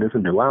new line is a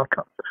new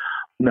outcome.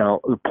 Now,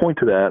 the point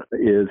to that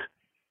is,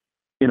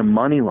 in a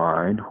money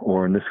line,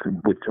 or in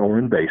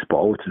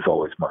baseball, which is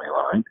always money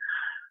line,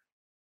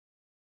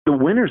 the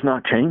winner's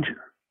not changing.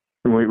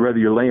 Whether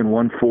you're laying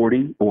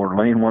 140 or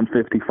laying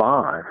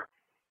 155,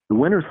 the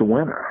winner's the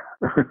winner.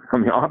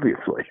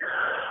 Obviously.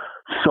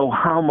 So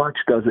how much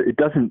does it? It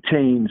doesn't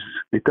change.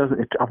 It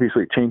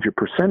obviously change your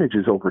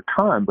percentages over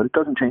time, but it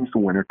doesn't change the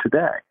winner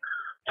today.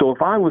 So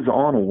if I was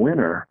on a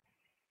winner,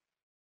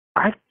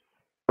 I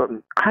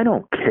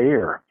don't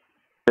care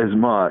as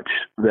much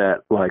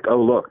that, like,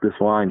 oh, look, this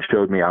line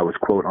showed me I was,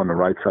 quote, on the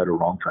right side or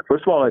wrong side.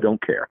 First of all, I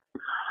don't care.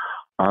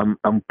 I'm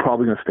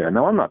probably going to stay.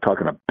 Now, I'm not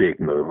talking a big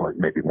move, like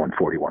maybe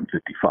 140,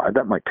 155.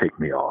 That might take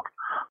me off.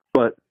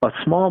 But a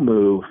small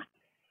move,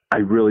 I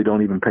really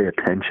don't even pay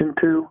attention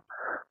to,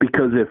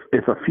 because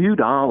if a few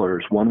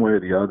dollars one way or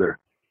the other,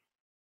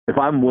 if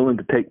I'm willing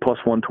to take plus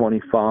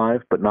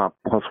 125 but not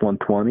plus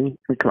 120,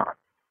 come on.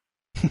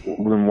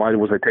 Then why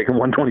was I taking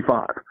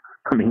 125?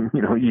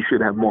 You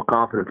should have more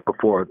confidence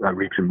before I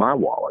reach in my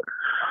wallet.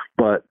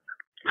 But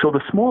so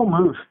the small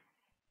moves,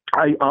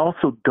 I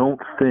also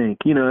don't think,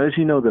 as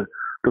you know, the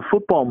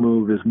football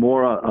move is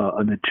more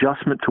an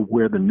adjustment to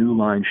where the new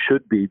line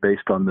should be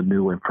based on the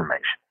new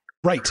information.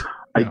 Right.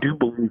 I do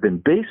believe in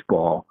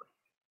baseball,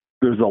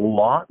 there's a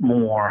lot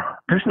more,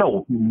 there's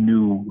no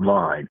new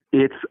line.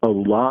 It's a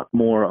lot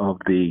more of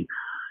the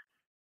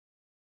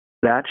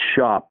that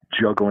shop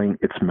juggling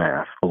its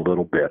math a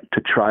little bit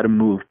to try to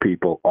move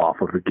people off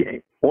of a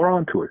game or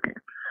onto a game.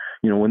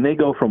 When they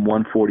go from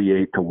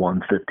 148 to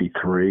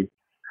 153,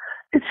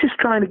 it's just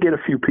trying to get a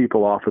few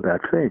people off of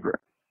that favorite.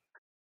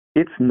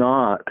 It's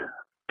not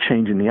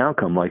changing the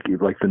outcome like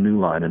the new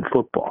line in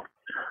football.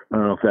 I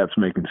don't know if that's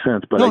making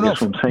sense, but I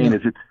guess what I'm saying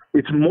is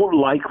it's more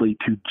likely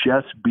to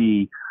just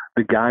be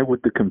the guy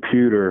with the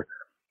computer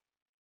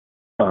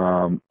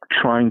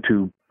trying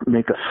to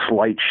make a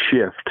slight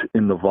shift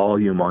in the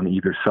volume on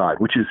either side,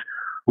 which is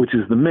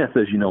the myth,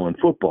 as you know, in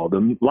football.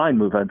 The line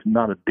move has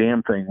not a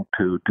damn thing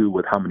to do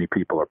with how many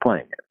people are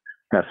playing it.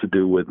 It has to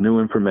do with new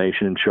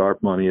information,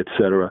 sharp money,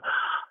 etc.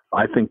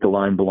 I think the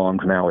line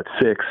belongs now at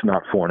 6,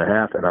 not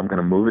 4.5, and I'm going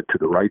to move it to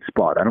the right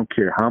spot. I don't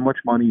care how much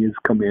money has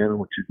come in,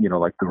 which is,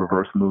 like the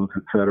reverse moves,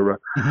 etc.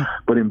 Mm-hmm.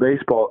 But in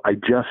baseball, I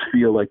just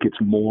feel like it's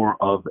more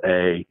of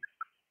a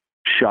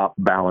shop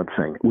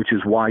balancing, which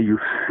is why you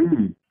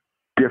see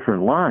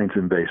different lines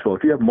in baseball.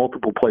 If you have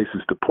multiple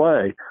places to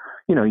play,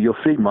 you'll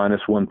see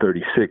minus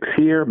 136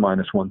 here,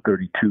 minus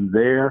 132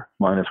 there,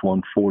 minus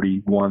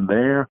 141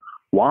 there.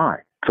 Why?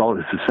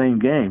 It's the same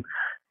game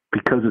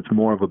because it's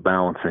more of a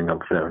balancing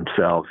of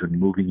themselves and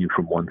moving you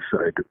from one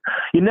side.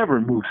 You never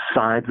move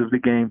sides of the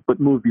game, but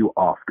move you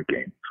off the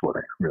game. That's what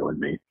I really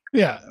mean.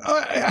 Yeah,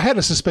 I had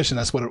a suspicion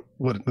that's what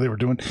they were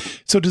doing.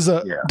 So does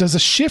a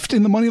shift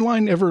in the money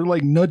line ever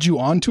nudge you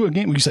onto a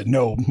game? Well, you said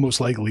no, most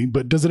likely,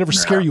 but does it ever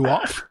scare you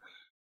off?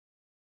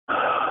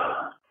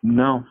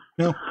 No,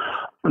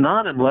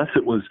 not unless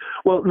it was.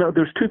 Well, no.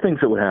 There's two things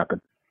that would happen.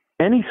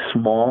 Any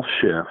small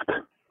shift,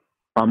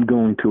 I'm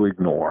going to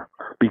ignore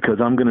because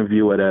I'm going to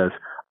view it as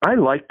I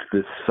liked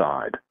this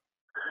side.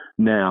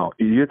 Now,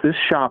 this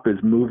shop is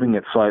moving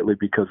it slightly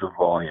because of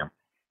volume.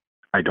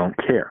 I don't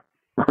care.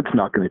 It's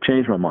not going to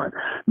change my mind.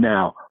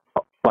 Now,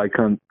 by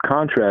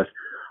contrast,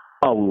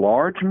 a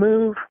large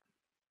move,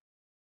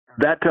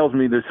 that tells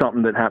me there's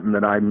something that happened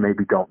that I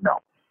maybe don't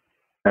know,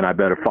 and I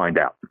better find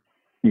out.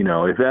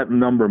 If that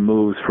number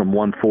moves from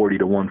 140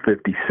 to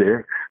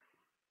 156,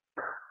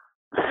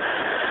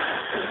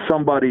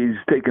 somebody's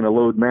taking a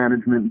load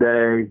management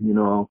day,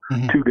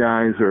 mm-hmm. Two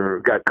guys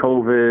got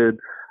COVID.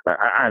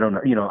 I don't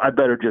know. I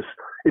better just,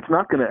 it's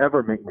not going to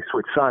ever make me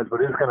switch sides, but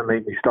it's going to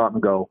make me stop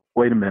and go,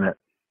 wait a minute,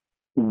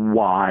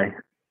 why?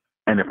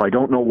 And if I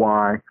don't know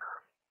why,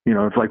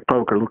 it's like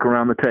poker, look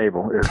around the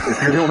table.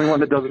 If you're the only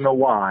one that doesn't know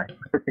why,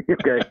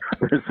 okay,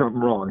 there's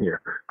something wrong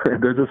here.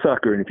 There's a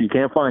sucker, and if you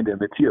can't find him,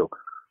 it's you.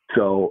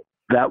 So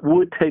that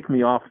would take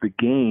me off the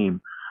game,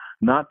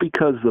 not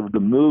because of the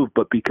move,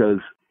 but because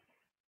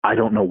I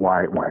don't know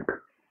why it went.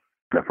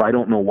 If I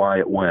don't know why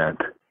it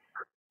went,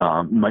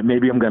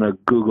 maybe I'm going to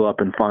Google up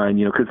and find,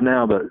 because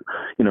now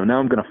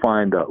I'm going to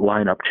find a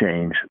lineup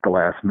change at the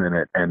last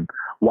minute. And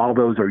while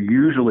those are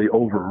usually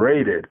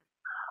overrated,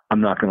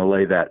 I'm not going to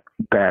lay that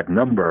bad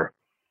number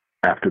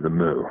after the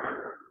move.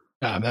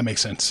 That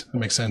makes sense.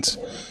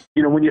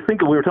 When you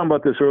think we were talking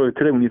about this earlier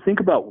today, when you think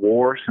about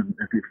wars, and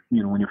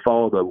when you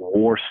follow the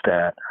war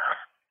stat,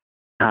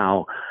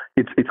 how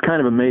it's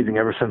kind of amazing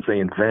ever since they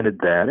invented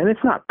that, and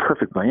it's not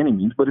perfect by any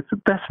means, but it's the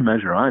best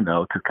measure I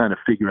know to kind of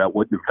figure out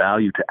what the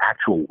value to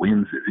actual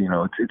wins is.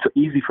 It's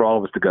easy for all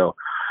of us to go,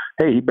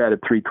 hey, he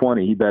batted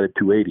 320, he batted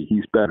 280,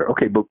 he's better.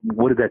 Okay, but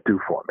what did that do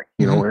for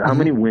me? Mm-hmm. How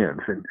many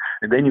wins? And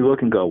then you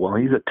look and go, well,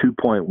 he's a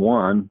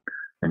 2.1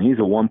 and he's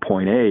a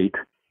 1.8.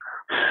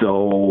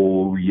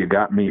 So you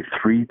got me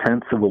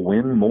 0.3 of a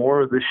win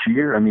more this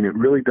year. I mean, it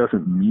really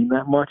doesn't mean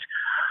that much.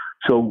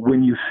 So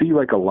when you see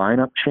a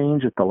lineup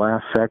change at the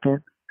last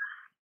second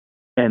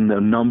and the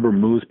number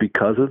moves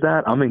because of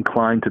that, I'm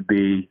inclined to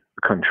be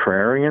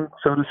contrarian,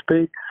 so to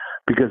speak,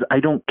 because I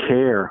don't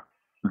care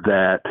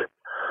that,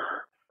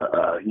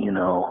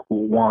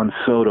 Juan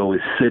Soto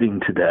is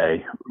sitting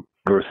today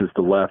versus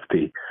the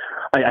lefty.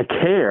 I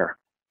care,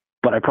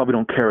 but I probably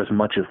don't care as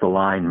much as the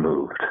line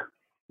moved.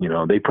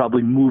 They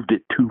probably moved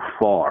it too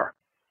far.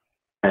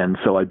 And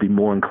so I'd be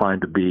more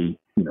inclined to be,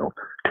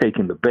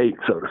 taking the bait,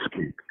 so to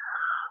speak,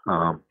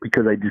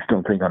 because I just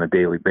don't think on a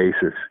daily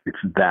basis it's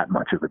that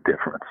much of a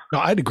difference. No,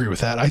 I'd agree with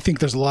that. I think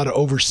there's a lot of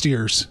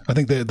oversteers. I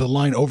think the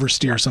line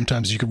oversteers,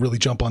 sometimes you could really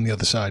jump on the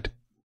other side.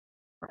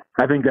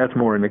 I think that's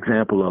more an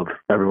example of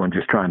everyone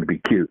just trying to be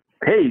cute.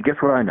 Hey, guess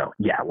what I know?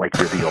 Yeah, like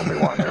you're the only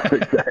one.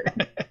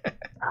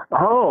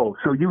 Oh,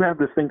 so you have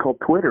this thing called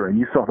Twitter, and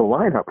you saw the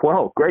lineup.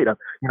 Well, great.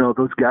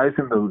 Those guys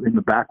in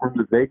the back rooms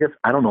of Vegas,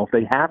 I don't know if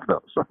they have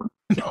those.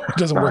 No, it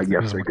doesn't work.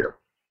 Yes, they do.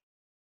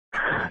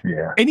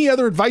 Yeah. Any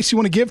other advice you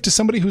want to give to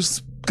somebody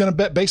who's going to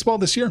bet baseball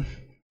this year,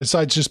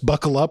 besides just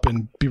buckle up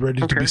and be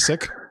ready to be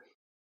sick?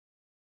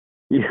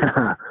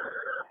 Yeah.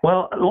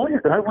 Well,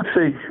 I would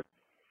say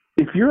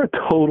if you're a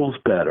totals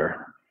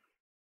bettor,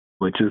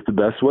 which is the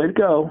best way to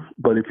go,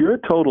 but if you're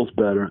a totals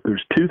bettor,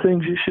 there's two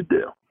things you should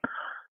do.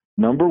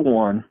 Number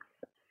one,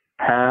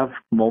 have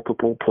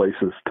multiple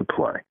places to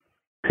play,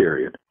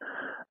 period.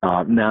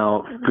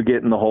 Now,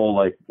 forgetting the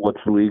whole, what's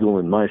legal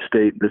in my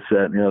state, this,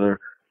 that, and the other,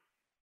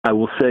 I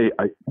will say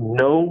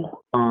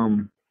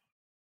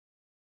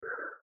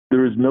there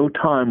there is no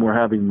time where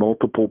having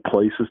multiple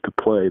places to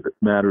play that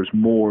matters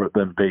more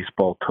than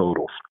baseball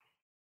totals.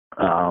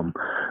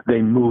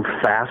 They move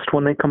fast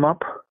when they come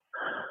up.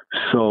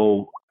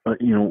 So,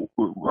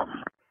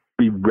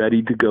 be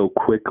ready to go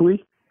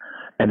quickly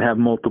and have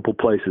multiple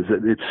places.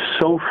 It's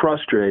so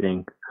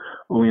frustrating.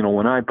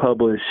 When I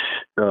publish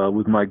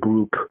with my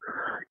group,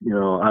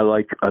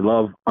 I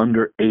love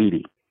under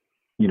 80,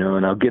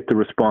 and I'll get the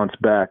response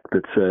back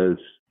that says,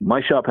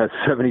 my shop has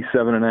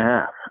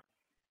 77.5.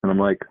 And I'm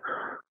like,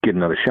 get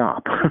another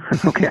shop.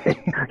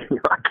 Okay.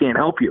 I can't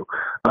help you.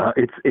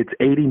 It's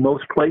 80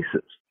 most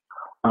places.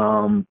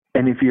 And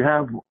if you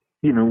have,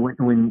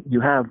 when you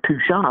have two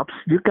shops,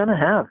 you're not going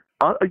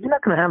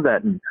to have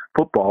that in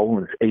football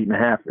when it's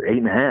 8.5 or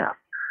 8.5.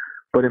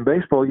 But in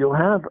baseball, you'll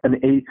have an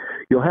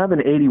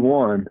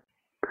 81,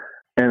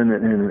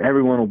 and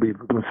everyone will be,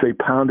 let's say,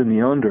 pounding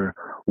the under.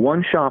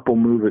 One shop will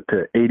move it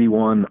to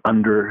 81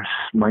 under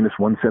minus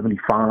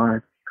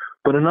 175,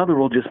 but another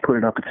will just put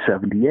it up at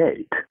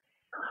 78.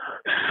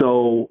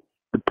 So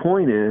the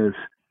point is,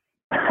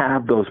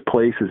 have those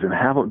places and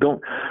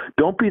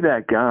don't be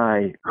that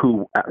guy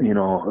who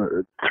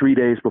 3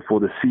 days before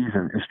the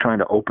season is trying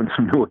to open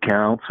some new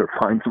accounts or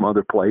find some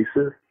other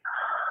places.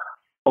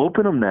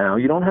 Open them now.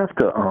 You don't have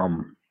to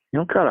you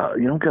don't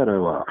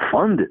gotta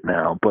fund it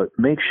now, but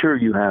make sure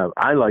you have.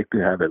 I like to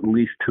have at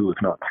least 2,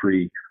 if not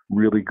 3,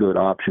 really good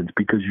options,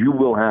 because you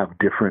will have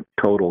different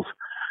totals,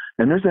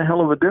 and there's a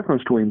hell of a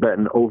difference between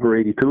betting over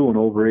 82 and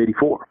over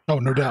 84. Oh,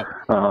 no doubt.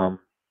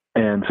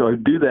 And so I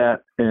do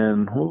that.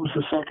 And what was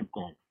the second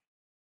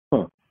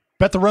thing?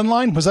 Bet the Run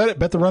Line? Was that it?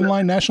 Bet the Run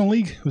Line National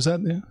League? Was that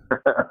it?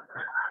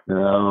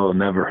 No,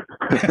 never.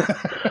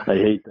 I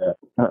hate that.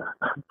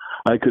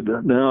 I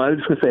was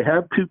just going to say,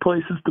 have 2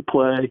 places to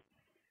play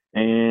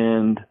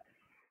and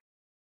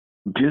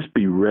just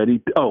be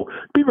ready.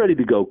 Be ready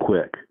to go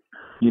quick.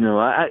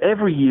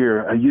 Every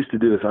year I used to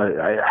do this.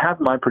 I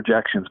have my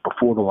projections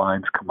before the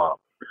lines come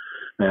up.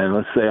 And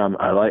let's say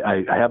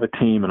I have a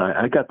team and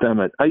I got them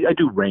at, I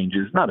do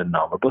ranges, not a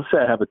number, but let's say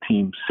I have a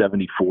team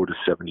 74 to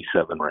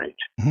 77 range.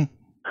 Mm-hmm.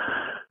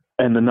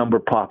 And the number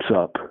pops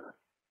up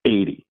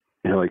 80.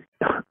 You're like,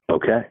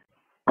 okay,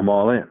 I'm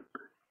all in.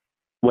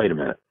 Wait a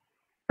minute.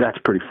 That's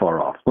pretty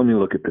far off. Let me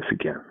look at this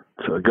again.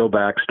 So go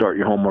back, start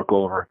your homework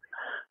over.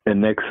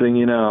 And next thing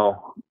you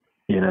know,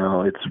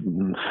 it's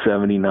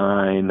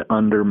 79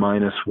 under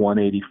minus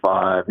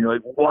 185. You're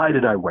like, why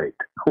did I wait?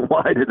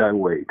 Why did I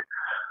wait?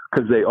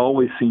 Because they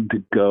always seem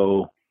to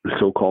go the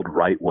so-called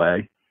right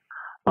way,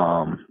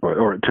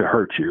 or to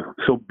hurt you.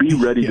 So be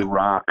ready to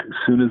rock as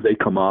soon as they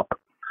come up.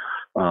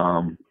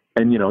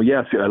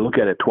 Yes, I look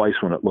at it twice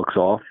when it looks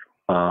off,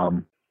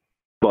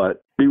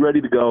 but be ready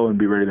to go and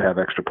be ready to have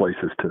extra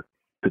places to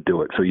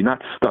do it. So you're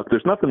not stuck.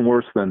 There's nothing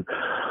worse than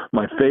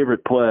my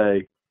favorite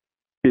play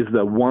is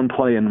the one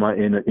play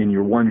in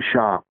your one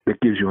shop that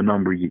gives you a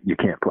number you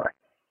can't play,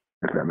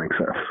 if that makes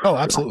sense. Oh,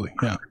 absolutely.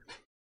 Yeah.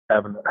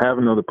 Have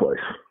another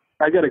place.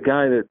 I got a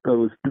guy that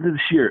was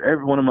this year,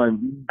 every one of my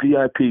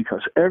VIP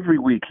customers, every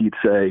week he'd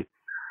say,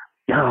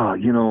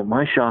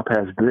 my shop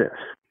has this.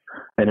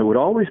 And it would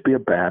always be a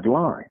bad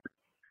line.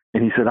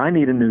 And he said, I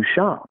need a new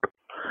shop.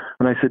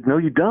 And I said, no,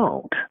 you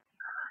don't.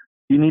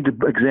 You need to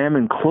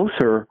examine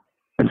closer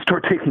and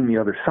start taking the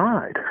other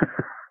side.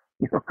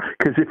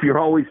 Because if you're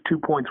always 2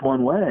 points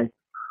one way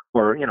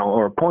or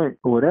a point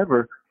or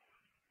whatever,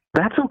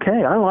 that's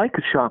okay. I like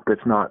a shop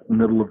that's not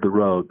middle of the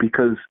road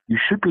because you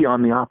should be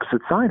on the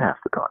opposite side half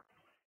the time.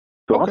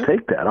 So okay. I'll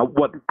take that.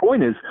 What the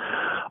point is,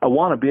 I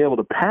want to be able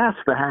to pass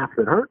the half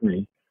that hurt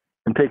me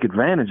and take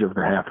advantage of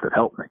the half that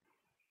helped me.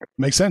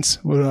 Makes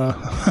sense. When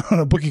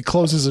a bookie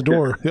closes a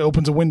door, it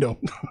opens a window.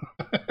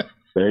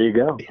 There you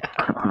go.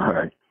 Yeah. All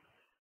right.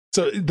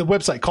 So the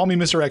website,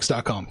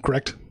 callmemrx.com,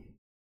 correct?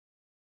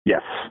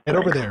 Yes. Head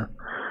over there,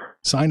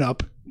 sign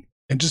up,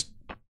 and just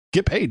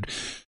get paid.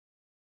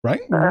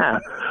 Right?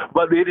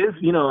 But it is,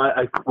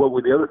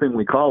 the other thing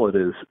we call it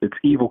is it's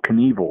Evel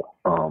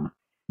Knievel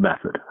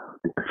method.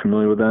 Are you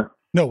familiar with that?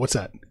 No, what's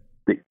that?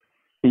 The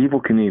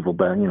Evel Knievel,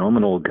 I'm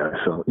an old guy,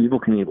 so Evel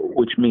Knievel,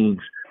 which means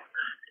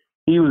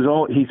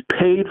he's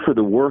paid for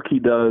the work he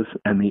does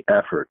and the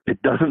effort.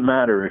 It doesn't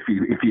matter if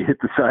you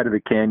hit the side of the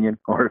canyon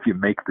or if you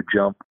make the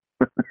jump.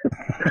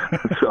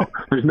 So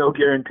there's no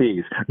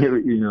guarantees.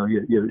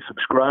 You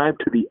subscribe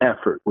to the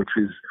effort, which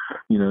is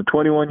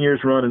 21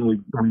 years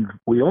running.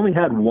 We only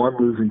had one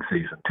losing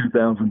season,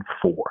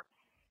 2004,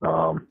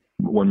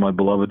 when my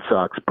beloved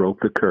Sox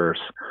broke the curse.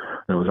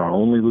 It was our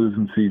only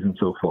losing season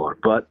so far.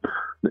 But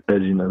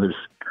as you know,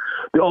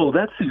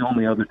 that's the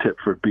only other tip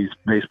for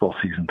baseball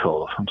season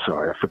totals. I'm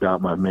sorry, I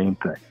forgot my main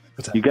thing.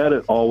 You got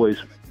to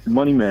always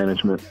money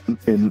management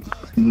and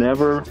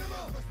never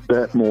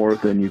bet more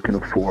than you can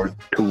afford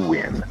to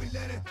win.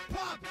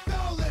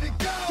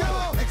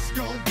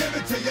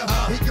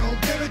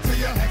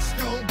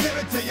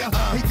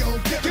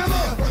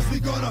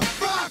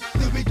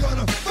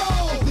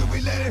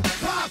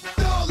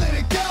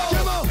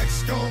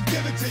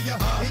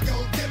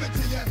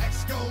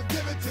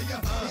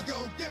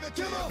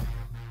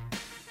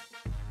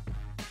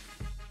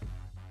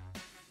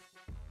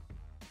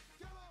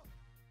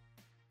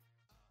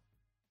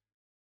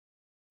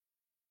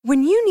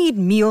 When you need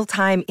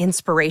mealtime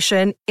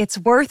inspiration, it's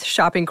worth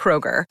shopping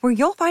Kroger, where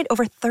you'll find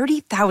over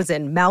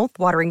 30,000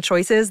 mouth-watering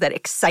choices that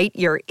excite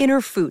your inner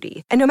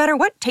foodie. And no matter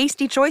what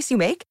tasty choice you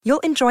make,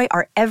 you'll enjoy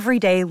our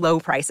everyday low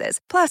prices,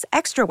 plus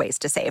extra ways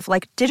to save,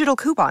 like digital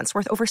coupons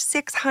worth over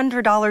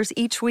 $600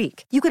 each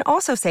week. You can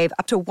also save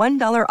up to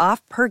 $1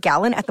 off per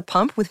gallon at the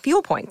pump with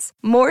fuel points.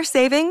 More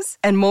savings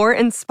and more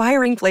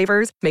inspiring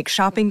flavors make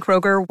shopping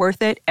Kroger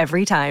worth it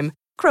every time.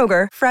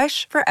 Kroger,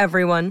 fresh for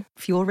everyone.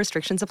 Fuel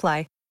restrictions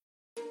apply.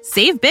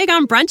 Save big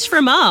on brunch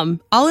for mom,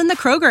 all in the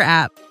Kroger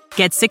app.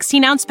 Get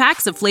 16-ounce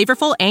packs of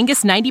flavorful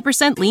Angus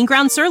 90% lean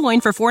ground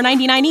sirloin for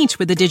 $4.99 each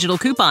with a digital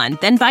coupon.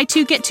 Then buy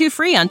 2, get 2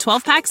 free on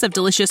 12 packs of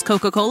delicious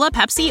Coca-Cola,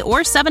 Pepsi,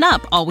 or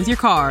 7-Up, all with your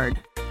card.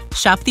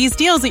 Shop these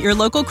deals at your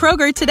local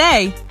Kroger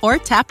today, or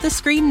tap the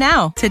screen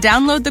now to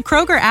download the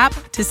Kroger app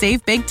to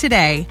save big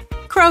today.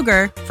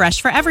 Kroger, fresh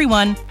for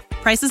everyone.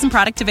 Prices and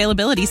product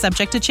availability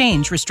subject to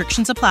change.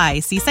 Restrictions apply.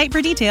 See site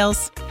for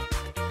details.